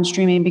available on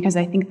streaming, because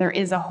I think there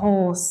is a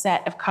whole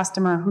set of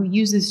customer who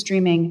uses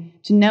streaming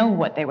to know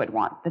what they would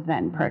want to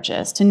then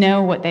purchase, to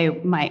know what they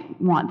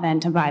might want then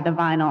to buy the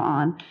vinyl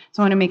on.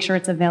 So I want to make sure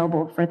it's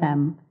available for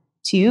them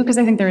too, because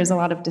I think there is a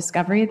lot of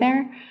discovery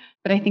there.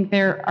 But I think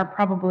there are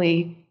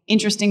probably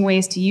interesting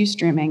ways to use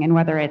streaming, and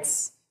whether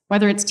it's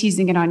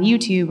teasing it on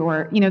YouTube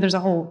or, there's a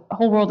whole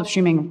world of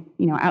streaming,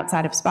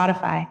 outside of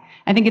Spotify.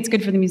 I think it's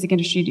good for the music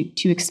industry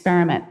to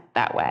experiment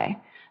that way.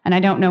 And I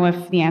don't know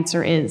if the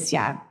answer is,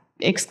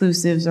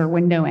 exclusives or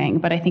windowing,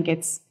 but I think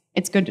it's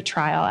good to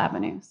try all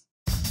avenues.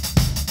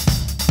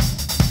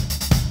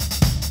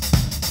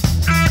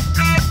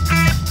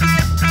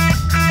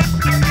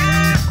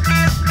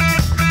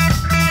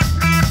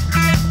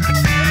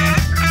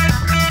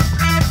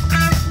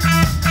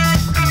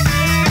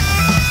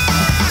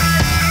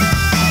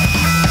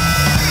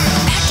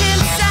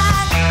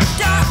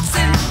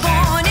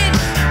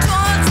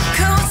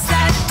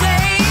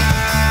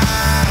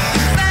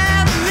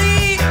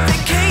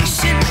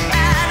 Vacation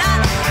and I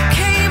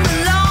came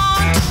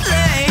along to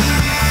play.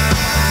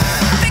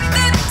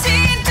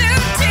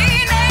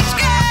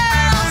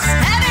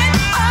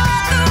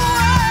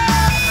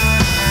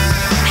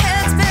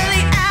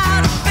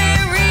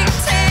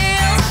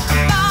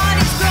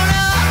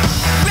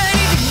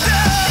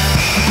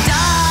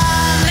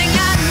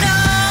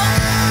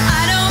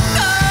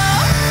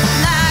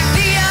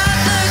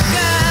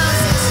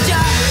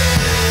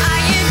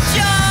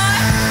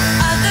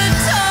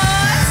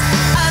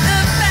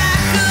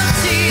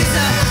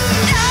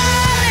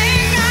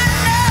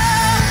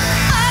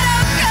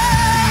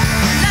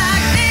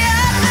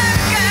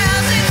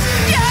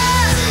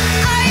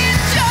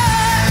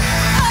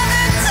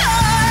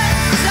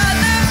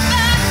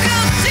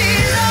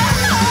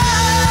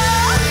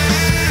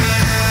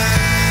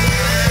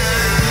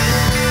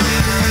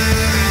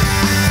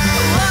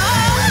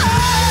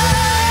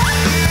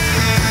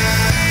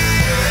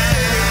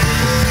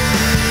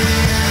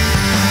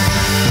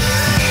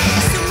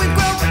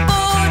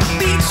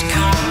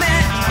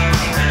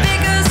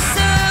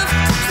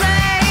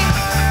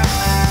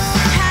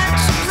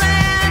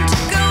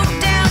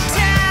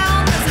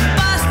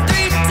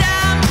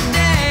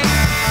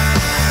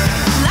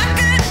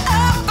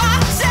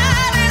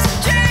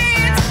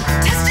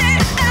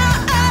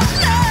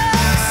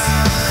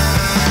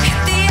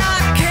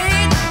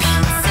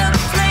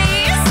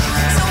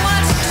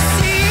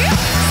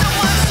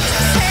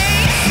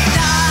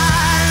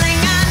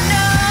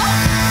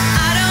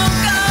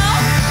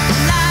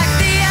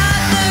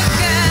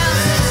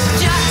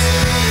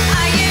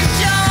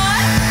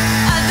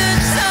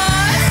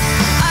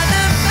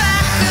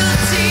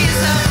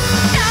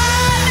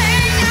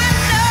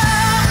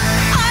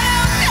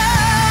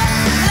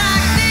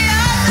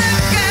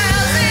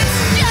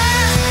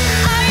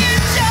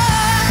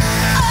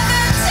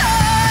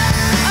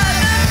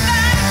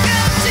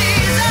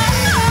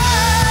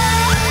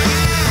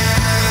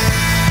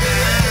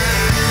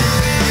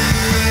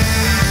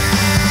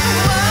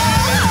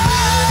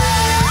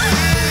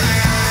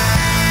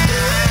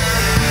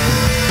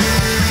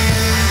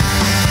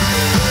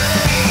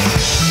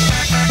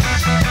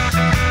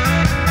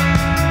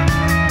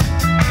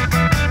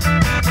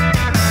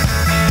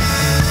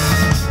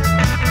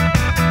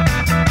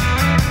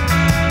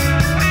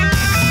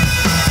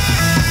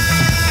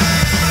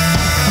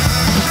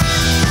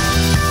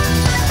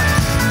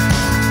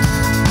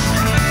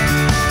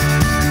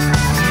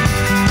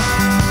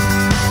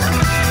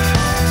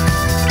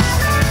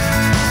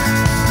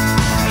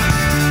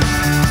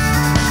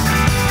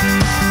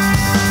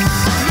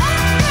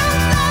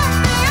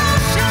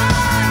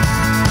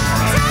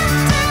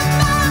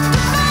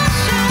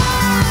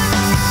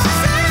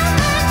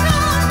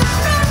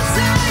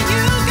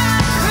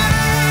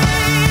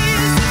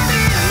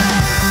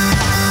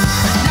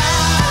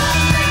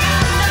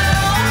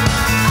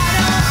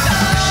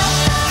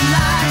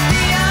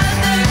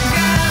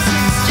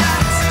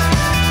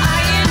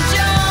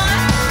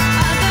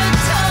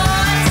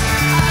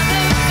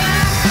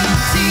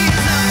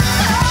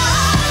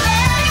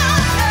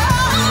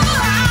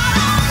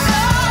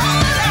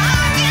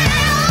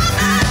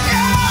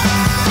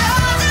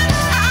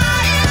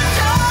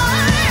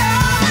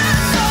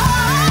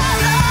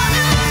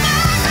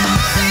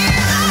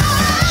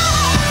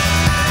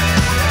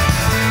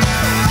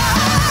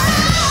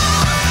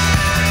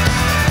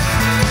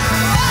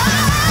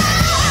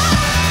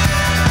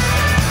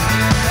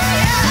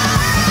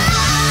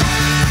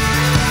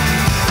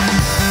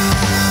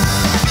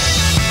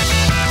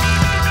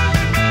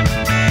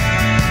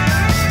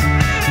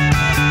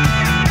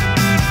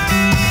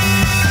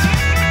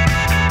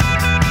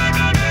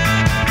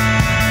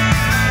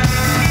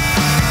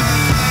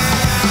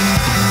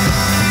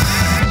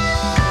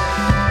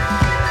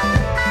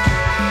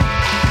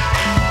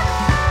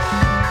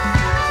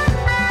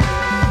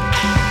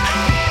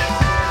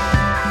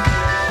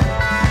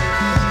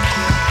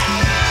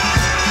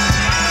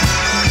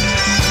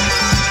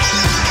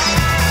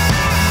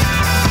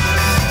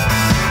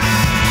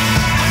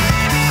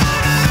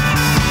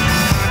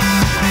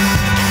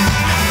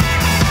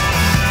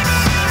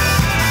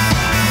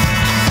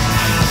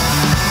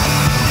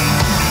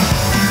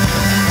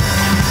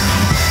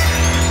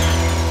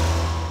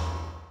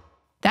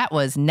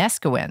 was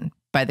Neskowin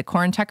by the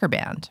Corn Tucker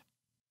Band.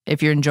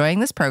 If you're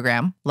enjoying this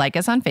program, like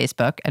us on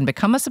Facebook and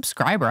become a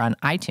subscriber on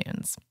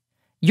iTunes.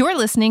 You're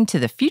listening to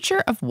The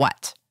Future of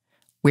What?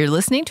 We're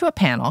listening to a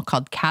panel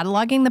called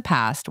Cataloging the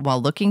Past While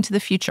Looking to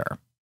the Future.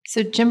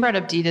 So Jim brought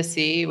up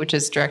D2C, which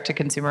is direct to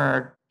consumer,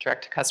 or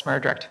direct to customer,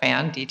 direct to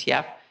fan,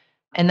 DTF.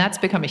 And that's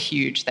become a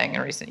huge thing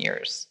in recent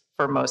years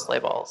for most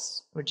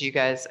labels. Would you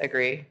guys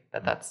agree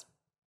that that's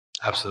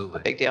Absolutely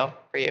a big deal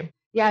for you?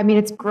 Yeah, I mean,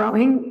 it's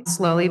growing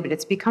slowly, but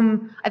it's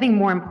become, I think,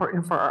 more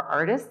important for our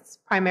artists,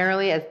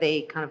 primarily as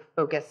they kind of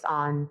focus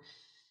on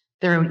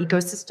their own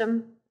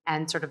ecosystem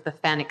and sort of the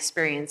fan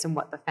experience and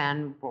what the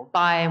fan will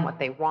buy and what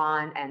they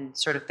want and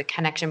sort of the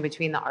connection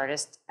between the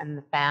artist and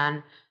the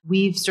fan.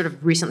 We've sort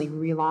of recently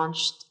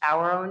relaunched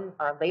our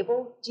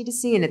label,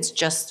 D2C, and it's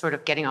just sort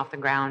of getting off the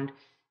ground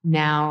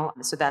now.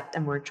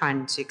 And we're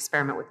trying to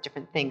experiment with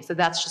different things. So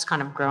that's just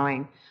kind of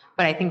growing.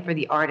 But I think for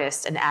the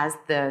artist, and as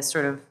the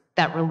sort of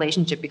that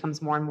relationship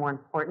becomes more and more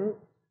important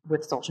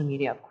with social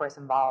media, of course,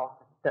 involved.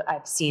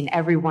 I've seen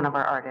every one of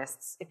our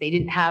artists, if they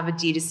didn't have a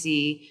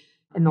D2C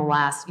in the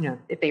last,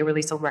 if they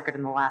released a record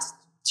in the last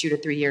 2 to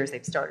 3 years,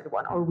 they've started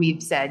one. Or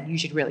we've said, you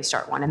should really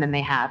start one. And then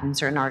they have. And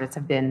certain artists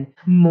have been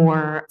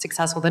more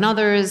successful than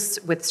others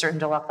with certain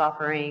deluxe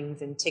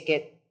offerings and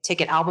ticket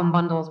album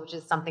bundles, which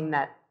is something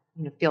that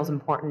feels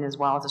important as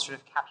well to sort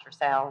of capture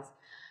sales.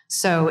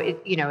 So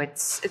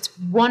it's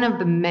one of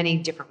the many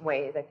different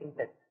ways I think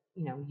that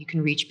you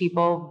can reach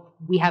people.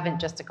 We haven't,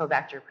 just to go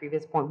back to your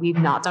previous point, we've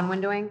not done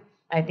windowing.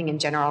 I think in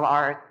general,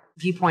 our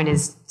viewpoint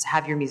is to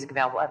have your music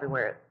available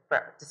everywhere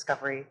for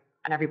discovery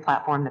on every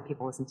platform that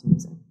people listen to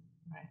music.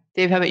 Right.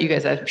 Dave, how about you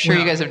guys? I'm sure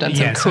you guys have done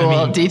some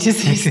cool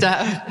D2C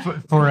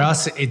stuff. For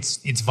us,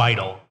 it's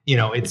vital.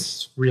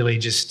 It's really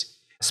just,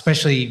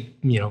 especially,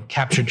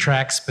 captured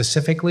tracks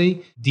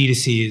specifically,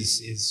 D2C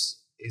is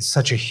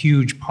such a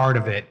huge part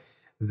of it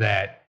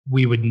that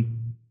we would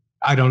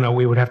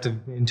have to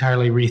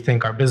entirely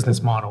rethink our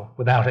business model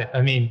without it.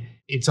 I mean,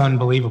 it's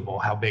unbelievable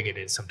how big it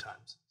is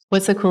sometimes.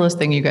 What's the coolest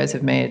thing you guys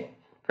have made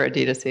for a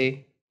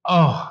D2C?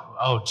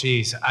 Oh,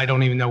 geez. I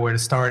don't even know where to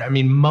start. I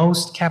mean,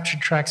 most captured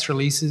tracks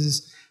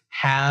releases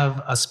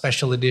have a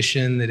special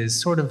edition that is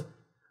sort of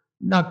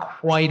not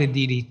quite a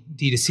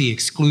D2C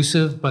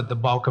exclusive, but the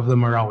bulk of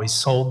them are always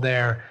sold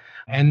there.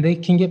 And they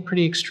can get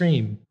pretty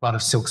extreme. A lot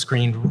of silk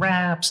screened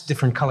wraps,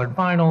 different colored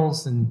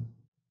vinyls, and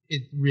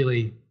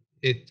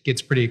it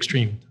gets pretty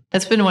extreme.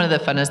 That's been one of the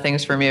funnest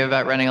things for me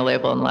about running a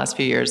label in the last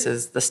few years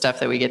is the stuff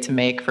that we get to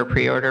make for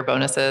pre-order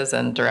bonuses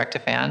and direct to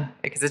fan,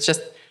 because it's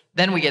just,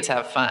 then we get to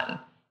have fun.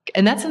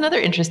 And that's another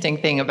interesting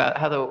thing about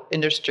how the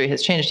industry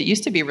has changed. It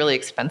used to be really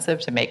expensive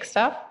to make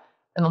stuff.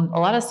 And a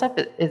lot of stuff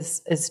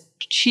is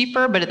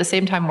cheaper, but at the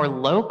same time, more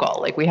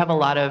local. Like we have a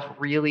lot of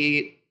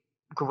really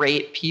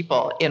great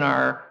people in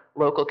our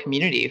local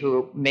community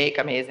who make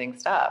amazing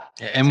stuff.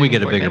 And we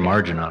get a bigger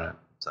margin on it.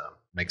 So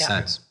makes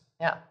sense.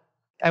 Yeah.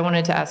 I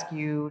wanted to ask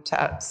you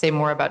to say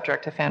more about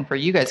direct to fan for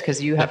you guys,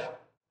 because you have.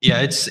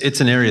 Yeah,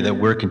 it's an area that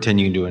we're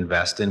continuing to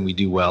invest in. We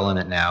do well in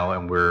it now,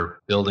 and we're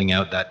building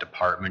out that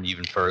department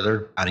even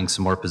further, adding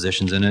some more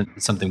positions in it.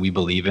 It's something we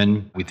believe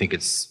in. We think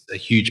it's a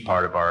huge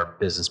part of our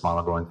business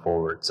model going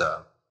forward.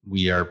 So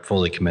we are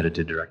fully committed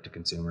to direct to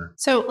consumer.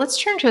 So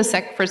let's turn for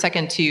a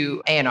second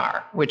to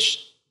A&R,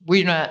 which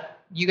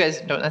you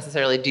guys don't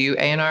necessarily do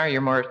A&R.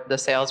 You're more the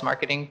sales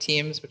marketing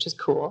teams, which is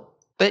cool.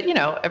 But,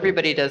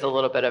 everybody does a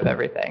little bit of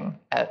everything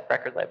at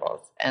record labels.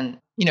 And,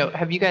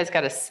 have you guys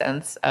got a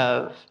sense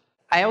of,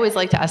 I always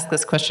like to ask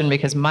this question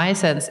because my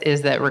sense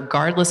is that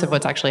regardless of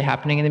what's actually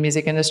happening in the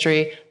music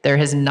industry, there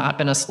has not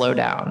been a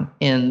slowdown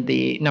in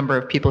the number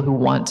of people who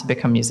want to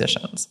become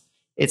musicians.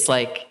 It's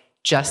like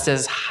just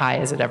as high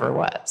as it ever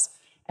was.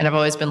 And I've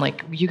always been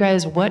like, you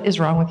guys, what is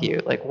wrong with you?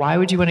 Like, why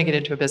would you want to get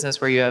into a business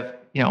where you have,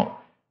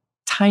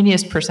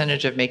 tiniest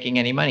percentage of making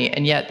any money?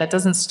 And yet that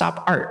doesn't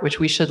stop art, which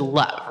we should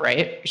love,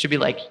 right? We should be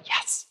like,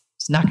 yes,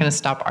 it's not going to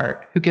stop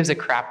art. Who gives a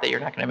crap that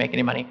you're not going to make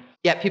any money?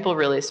 Yet people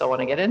really still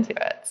want to get into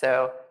it.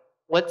 So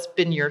what's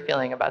been your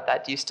feeling about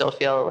that? Do you still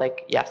feel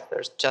like, yes,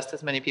 there's just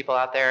as many people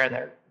out there and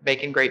they're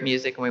making great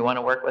music and we want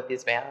to work with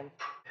these bands?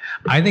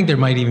 I think there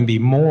might even be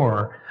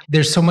more.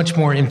 There's so much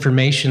more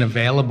information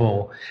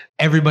available.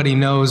 Everybody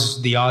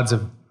knows the odds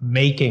of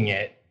making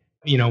it,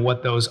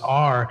 what those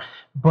are.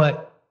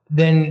 But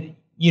then,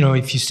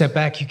 if you step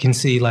back, you can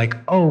see like,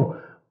 oh,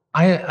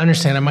 I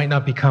understand I might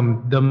not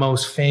become the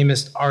most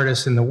famous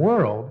artist in the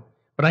world,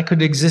 but I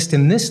could exist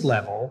in this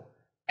level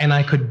and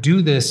I could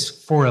do this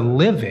for a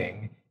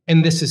living.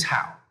 And this is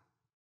how.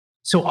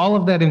 So all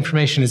of that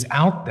information is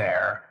out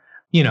there,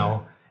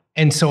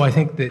 and so I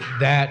think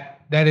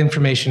that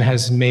information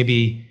has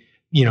maybe,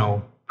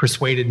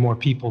 persuaded more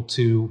people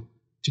to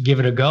give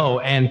it a go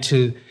and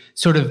to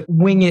sort of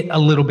wing it a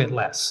little bit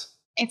less.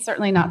 It's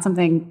certainly not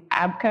something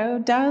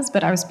ABCO does,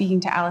 but I was speaking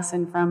to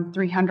Allison from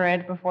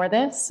 300 before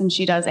this, and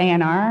she does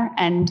A&R.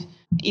 And,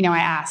 I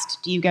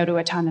asked, do you go to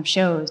a ton of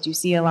shows? Do you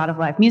see a lot of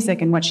live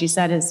music? And what she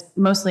said is,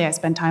 mostly I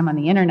spend time on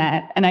the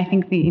internet. And I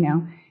think the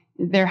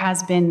there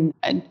has been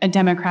a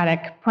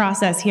democratic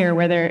process here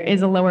where there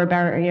is a lower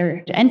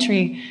barrier to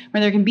entry,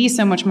 where there can be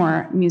so much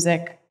more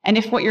music. And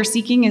if what you're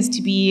seeking is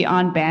to be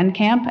on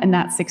Bandcamp and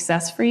that's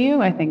success for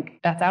you, I think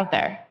that's out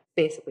there.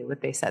 Basically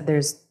what they said.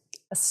 There's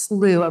a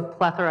slew, a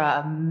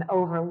plethora,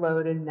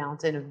 overloaded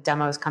mountain of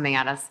demos coming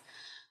at us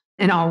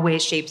in all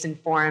ways, shapes, and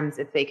forms.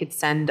 If they could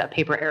send a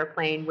paper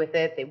airplane with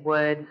it, they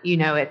would. You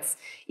know, it's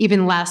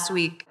even last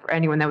week, for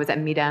anyone that was at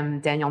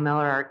MEDEM, Daniel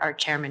Miller, our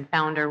chairman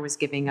founder, was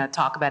giving a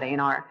talk about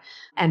A&R.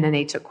 And then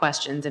they took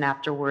questions, and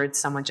afterwards,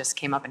 someone just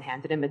came up and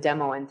handed him a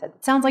demo and said,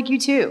 "It sounds like you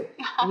too."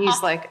 And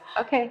he's like,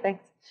 "Okay,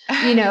 thanks."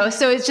 You know,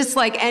 so it's just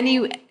like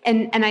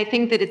and I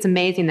think that it's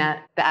amazing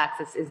that the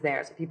access is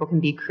there so people can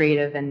be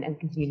creative and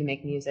continue to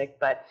make music.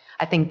 But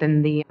I think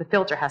then the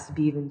filter has to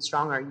be even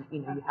stronger. You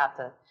know, you have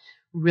to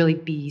really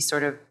be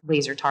sort of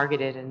laser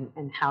targeted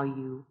in how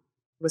you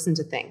listen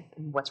to things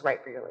and what's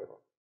right for your label.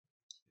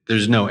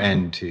 There's no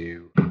end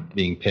to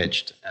being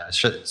pitched.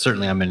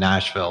 Certainly I'm in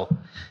Nashville,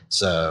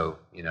 so,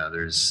 you know,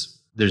 there's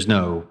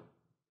no,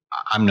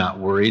 I'm not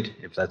worried,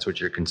 if that's what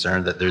you're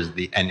concerned, that there's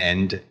an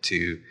end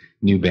to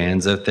new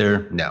bands out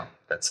there. No,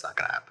 that's not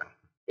going to happen.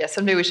 Yeah,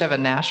 someday we should have a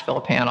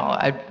Nashville panel.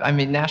 I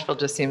mean, Nashville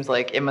just seems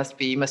like you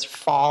must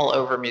fall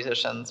over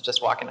musicians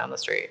just walking down the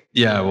street.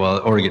 Yeah, well,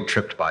 or get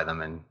tripped by them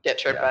and Get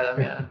tripped by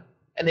them, yeah.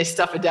 And they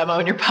stuff a demo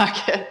in your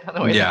pocket on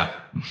the way down.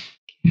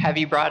 Have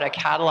you brought a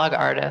catalog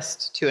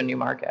artist to a new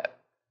market?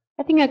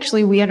 I think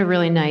actually we had a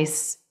really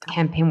nice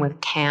campaign with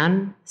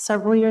Can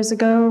several years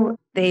ago.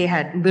 They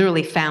had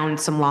literally found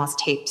some lost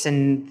tapes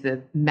in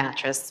the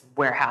mattress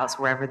warehouse,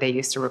 wherever they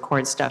used to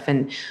record stuff.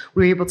 And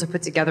we were able to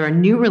put together a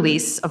new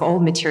release of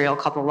old material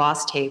called The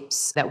Lost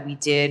Tapes that we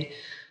did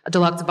a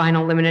deluxe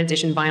vinyl, limited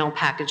edition vinyl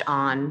package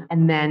on.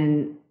 And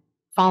then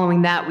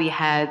following that, we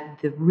had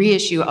the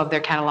reissue of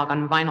their catalog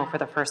on vinyl for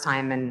the first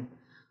time in,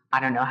 I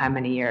don't know how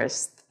many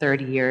years,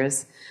 30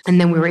 years.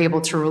 And then we were able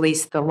to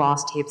release the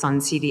Lost Tapes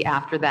on CD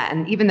after that.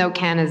 And even though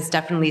Can is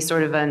definitely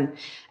sort of an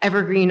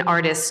evergreen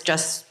artist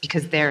just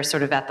because they're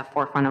sort of at the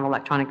forefront of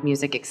electronic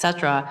music,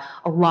 etc.,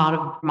 a lot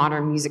of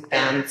modern music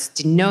fans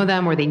didn't know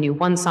them, or they knew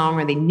one song,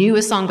 or they knew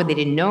a song but they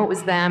didn't know it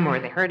was them, or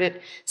they heard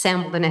it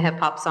sampled in a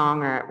hip-hop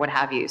song or what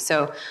have you.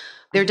 So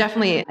they're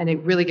definitely a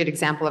really good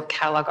example of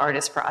catalog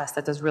artists for us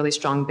that does really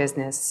strong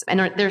business. And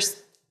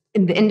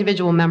the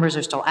individual members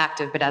are still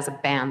active, but as a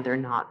band, they're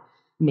not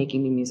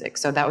making new music.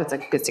 So that was a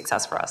good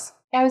success for us.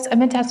 Yeah, I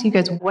meant to ask you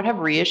guys, what have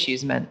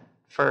reissues meant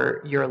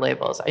for your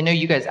labels? I know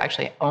you guys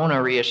actually own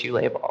a reissue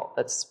label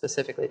that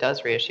specifically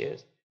does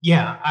reissues.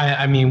 Yeah,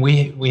 I mean,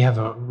 we have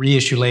a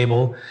reissue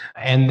label,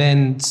 and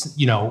then,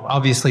 you know,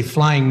 obviously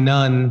Flying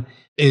Nun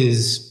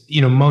is, you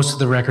know, most of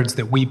the records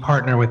that we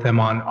partner with them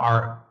on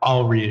are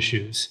all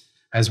reissues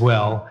as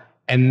well.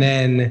 And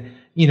then,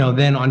 you know,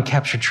 then on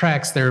Capture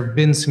Tracks, there have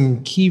been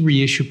some key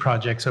reissue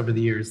projects over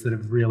the years that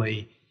have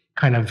really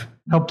kind of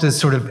helped us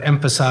sort of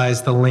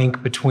emphasize the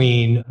link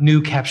between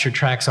new Capture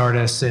Tracks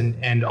artists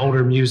and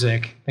older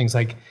music. Things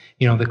like,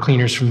 you know, the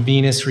Cleaners from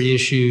Venus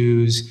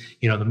reissues,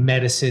 you know, the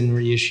Medicine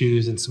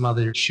reissues, and some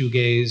other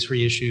shoegaze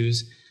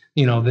reissues,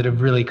 you know, that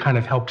have really kind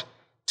of helped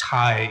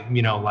tie,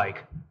 you know,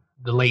 like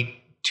the late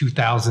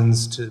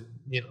 2000s to,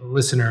 you know,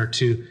 listener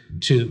to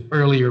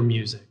earlier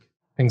music,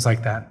 things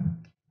like that.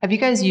 Have you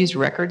guys used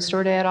Record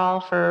Store Day at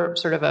all for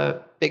sort of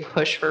a big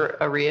push for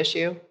a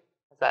reissue?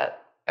 Has that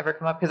ever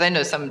come up? Because I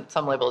know some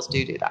labels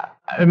do that.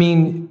 I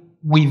mean,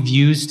 we've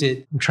used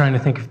it. I'm trying to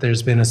think if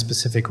there's been a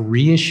specific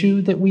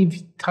reissue that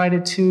we've tied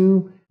it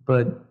to.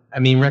 But I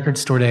mean, Record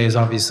Store Day is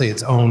obviously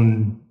its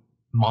own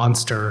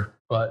monster,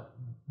 but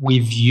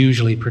we've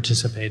usually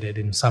participated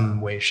in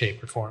some way,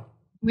 shape, or form.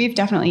 We've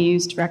definitely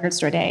used Record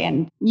Store Day.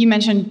 And you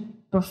mentioned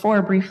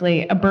before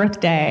briefly a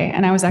birthday,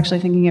 and I was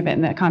actually thinking of it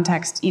in the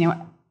context, you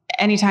know,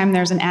 anytime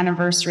there's an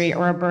anniversary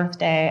or a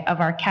birthday of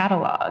our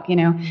catalog, you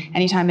know,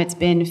 anytime it's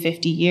been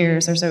 50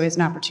 years, there's always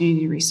an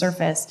opportunity to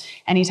resurface.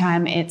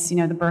 Anytime it's, you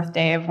know, the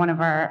birthday of one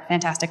of our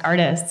fantastic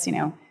artists, you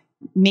know,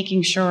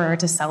 making sure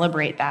to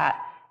celebrate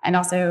that. And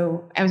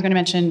also, I was going to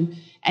mention,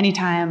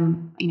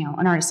 anytime, you know,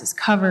 an artist is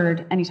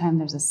covered, anytime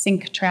there's a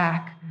sync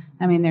track,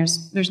 I mean,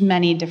 there's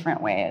many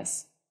different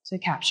ways to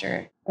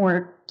capture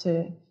or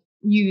to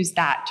use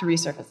that to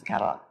resurface the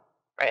catalog.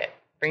 Right.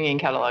 Bringing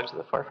catalog to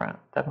the forefront,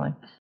 definitely.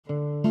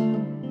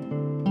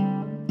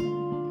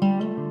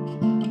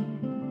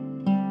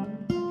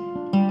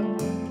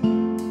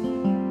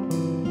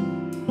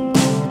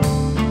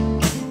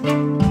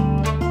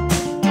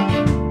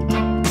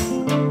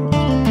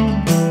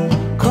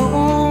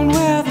 Cold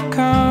weather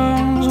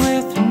comes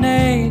with the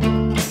night.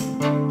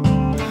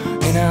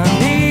 In our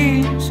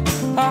knees,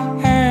 our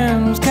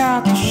hands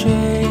got the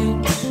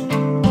shakes.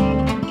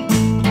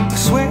 I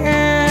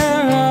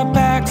swear our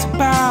back's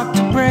about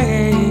to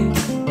break.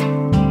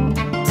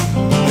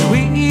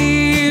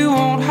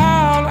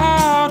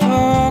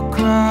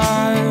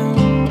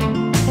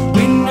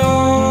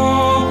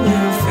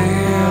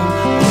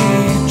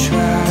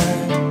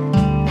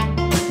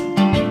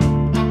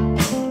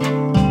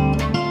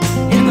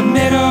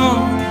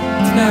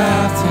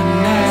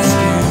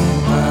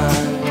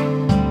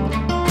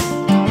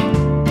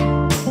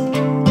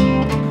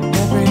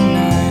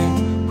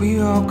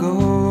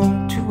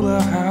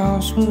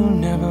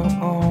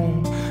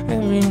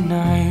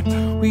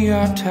 We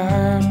are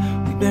tired,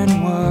 we've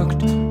been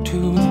worked to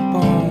the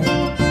bone.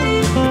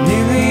 But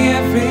nearly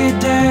every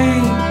day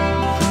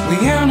we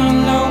earn a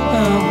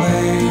lower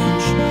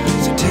wage.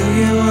 So tell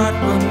you what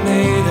we're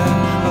made of,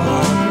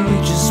 or we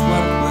just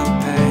what we're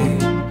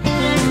paid.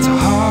 It's a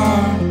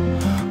hard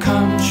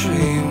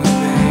country we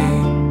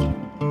made.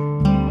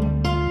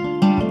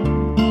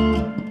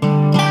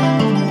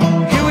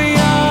 Here we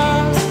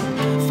are,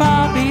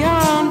 far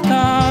beyond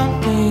our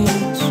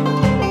means,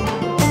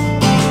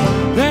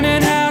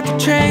 learning how to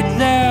trade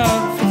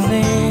love for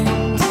things.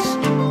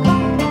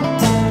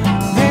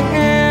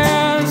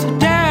 There's a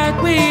debt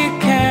we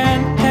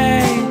can't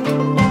pay.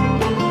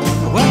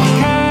 What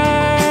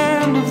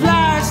kind of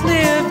lives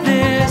live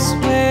this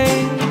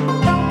way?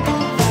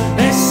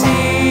 They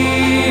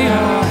see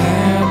our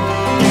hand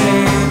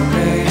they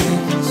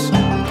raise,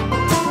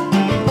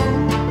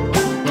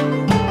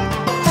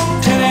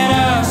 telling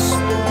us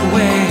the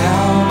way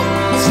out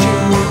is to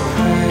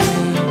pray.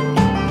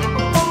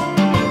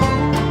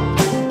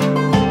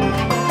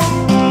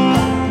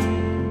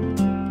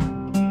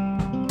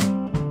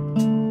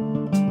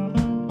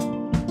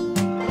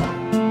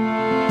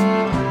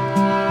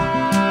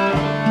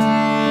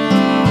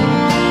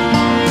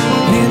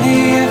 Nearly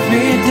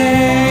every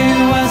day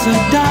was a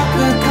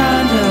darker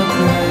kind of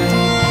gray.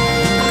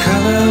 The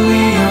color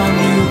we all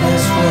knew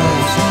best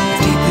was the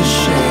deepest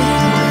shade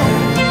of red.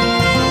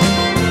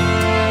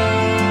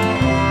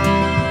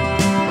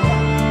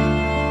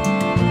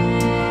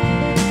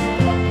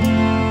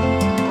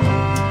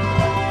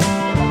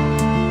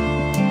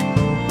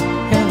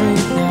 Every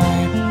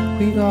night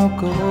we all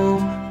go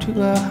to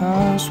a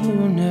house we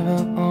will never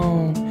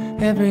own.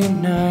 Every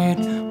night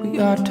we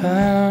are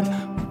tired,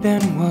 we've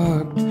been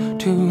worked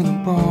to the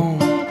bone.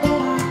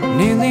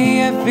 Nearly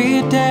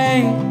every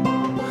day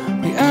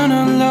we earn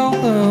a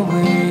lower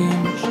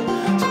wage.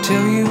 So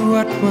tell you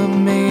what we're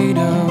made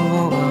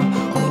of,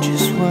 or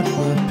just what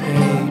we're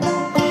paid.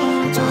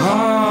 It's a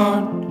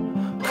hard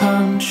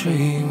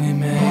country we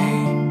made.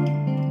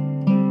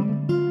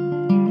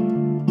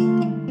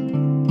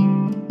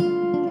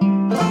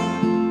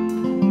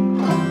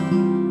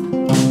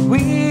 We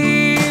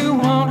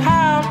won't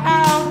howl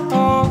out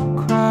or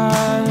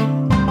cry.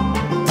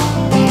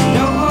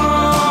 No,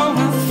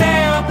 we'll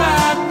fail,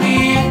 but we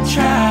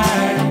try.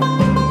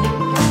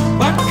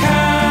 What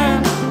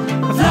kind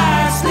of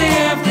lives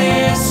live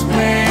this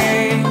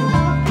way?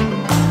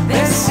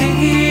 They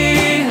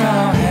see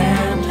our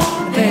hand,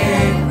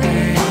 they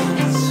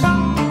raise.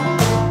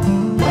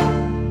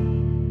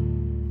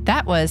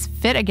 That was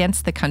Fit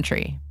Against the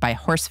Country by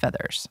Horse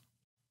Feathers.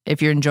 If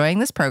you're enjoying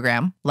this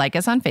program, like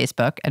us on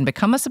Facebook and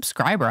become a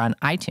subscriber on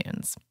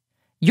iTunes.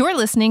 You're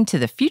listening to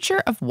The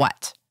Future of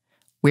What?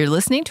 We're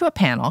listening to a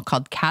panel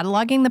called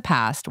Cataloging the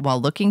Past While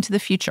Looking to the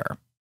Future.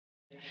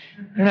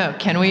 I don't know,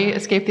 can we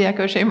escape the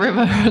echo chamber of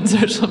our own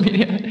social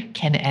media?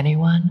 Can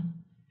anyone?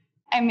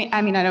 I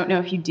mean, I don't know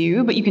if you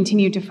do, but you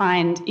continue to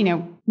find,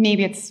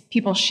 maybe it's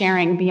people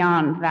sharing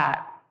beyond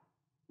that.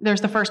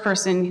 There's the first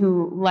person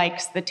who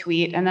likes the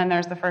tweet, and then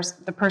there's the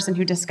person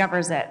who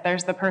discovers it.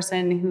 There's the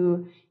person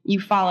who you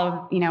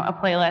follow, a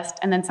playlist,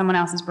 and then someone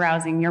else is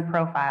browsing your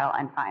profile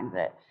and finds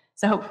it.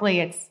 So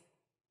hopefully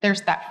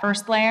there's that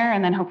first layer,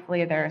 and then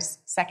hopefully there's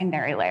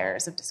secondary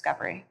layers of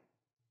discovery.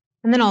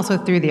 And then also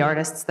through the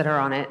artists that are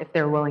on it, if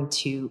they're willing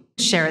to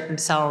share it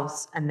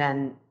themselves, and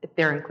then if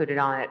they're included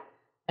on it,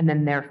 and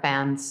then their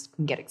fans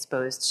can get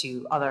exposed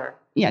to other.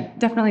 Yeah,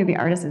 definitely the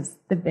artist is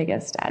the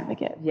biggest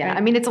advocate. Yeah, right?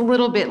 I mean, it's a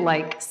little bit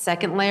like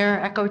second layer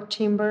echo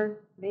chamber,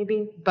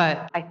 maybe.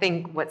 But I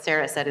think what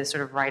Sarah said is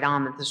sort of right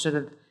on, that the sort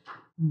of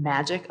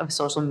magic of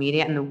social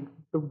media and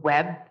the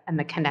web and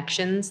the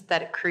connections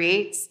that it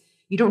creates,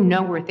 you don't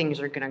know where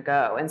things are going to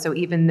go. And so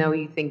even though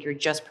you think you're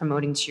just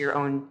promoting to your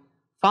own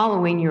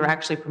following, you're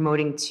actually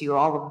promoting to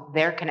all of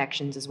their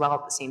connections as well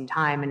at the same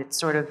time. And it's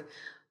sort of,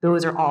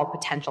 those are all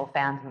potential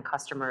fans and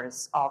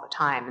customers all the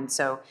time. And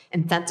so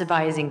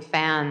incentivizing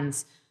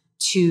fans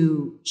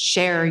to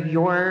share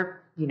your,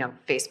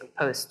 Facebook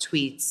posts,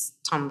 tweets,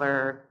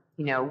 Tumblr,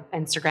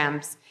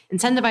 Instagrams,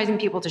 incentivizing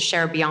people to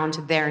share beyond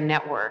to their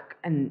network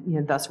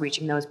and, thus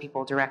reaching those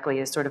people directly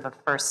is sort of a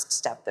first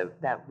step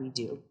that we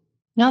do.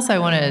 And also, I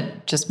want to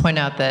just point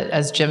out that,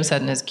 as Jim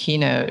said in his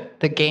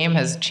keynote, the game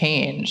has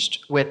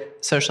changed with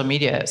social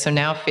media. So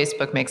now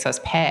Facebook makes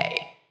us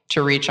pay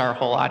to reach our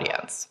whole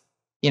audience.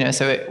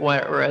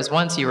 Whereas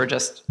once you were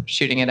just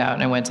shooting it out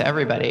and it went to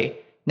everybody,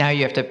 now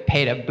you have to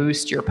pay to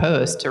boost your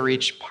post to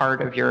reach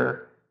part of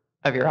your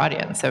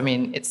audience. I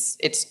mean, it's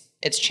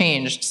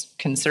changed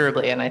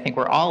considerably, and I think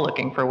we're all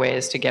looking for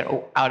ways to get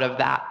out of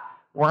that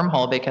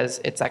wormhole because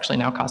it's actually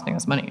now costing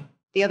us money.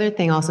 The other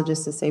thing also,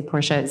 just to say,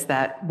 Portia, is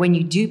that when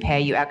you do pay,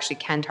 you actually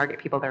can target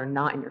people that are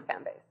not in your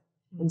fan base.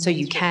 And so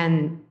you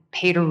can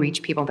pay to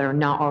reach people that are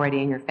not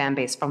already in your fan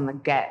base from the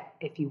get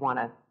if you want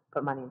to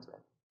put money into it.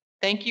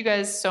 Thank you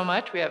guys so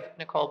much. We have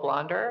Nicole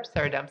Blonder,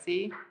 Sarah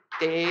Dempsey,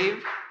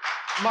 Dave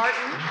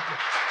Martin,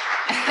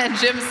 and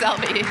Jim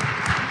Selby.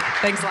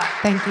 Thanks a lot.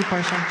 Thank you,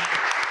 Portia.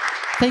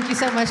 Thank you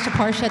so much to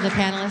Portia and the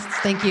panelists.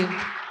 Thank you.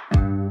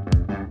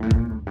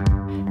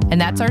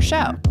 And that's our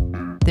show.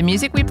 The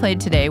music we played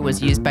today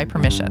was used by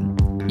permission.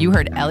 You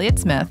heard Elliott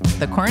Smith,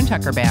 the Corin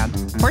Tucker Band,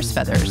 Horse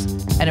Feathers,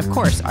 and of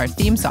course our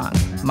theme song,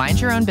 Mind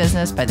Your Own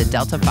Business by the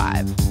Delta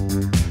 5.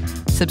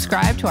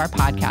 Subscribe to our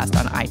podcast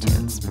on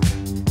iTunes.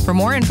 For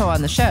more info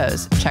on the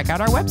shows, check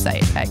out our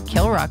website at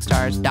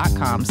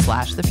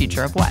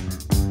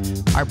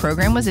killrockstars.com/thefutureofwhat. Our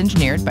program was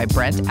engineered by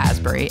Brent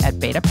Asbury at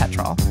Beta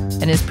Petrol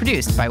and is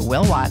produced by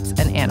Will Watts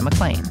and Anna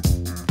McLean.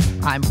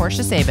 I'm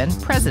Portia Sabin,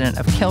 president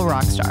of Kill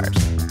Rock Stars.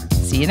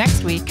 See you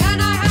next week. Can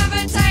I have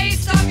a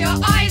taste of your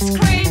ice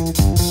cream?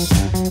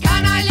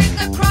 Can I lick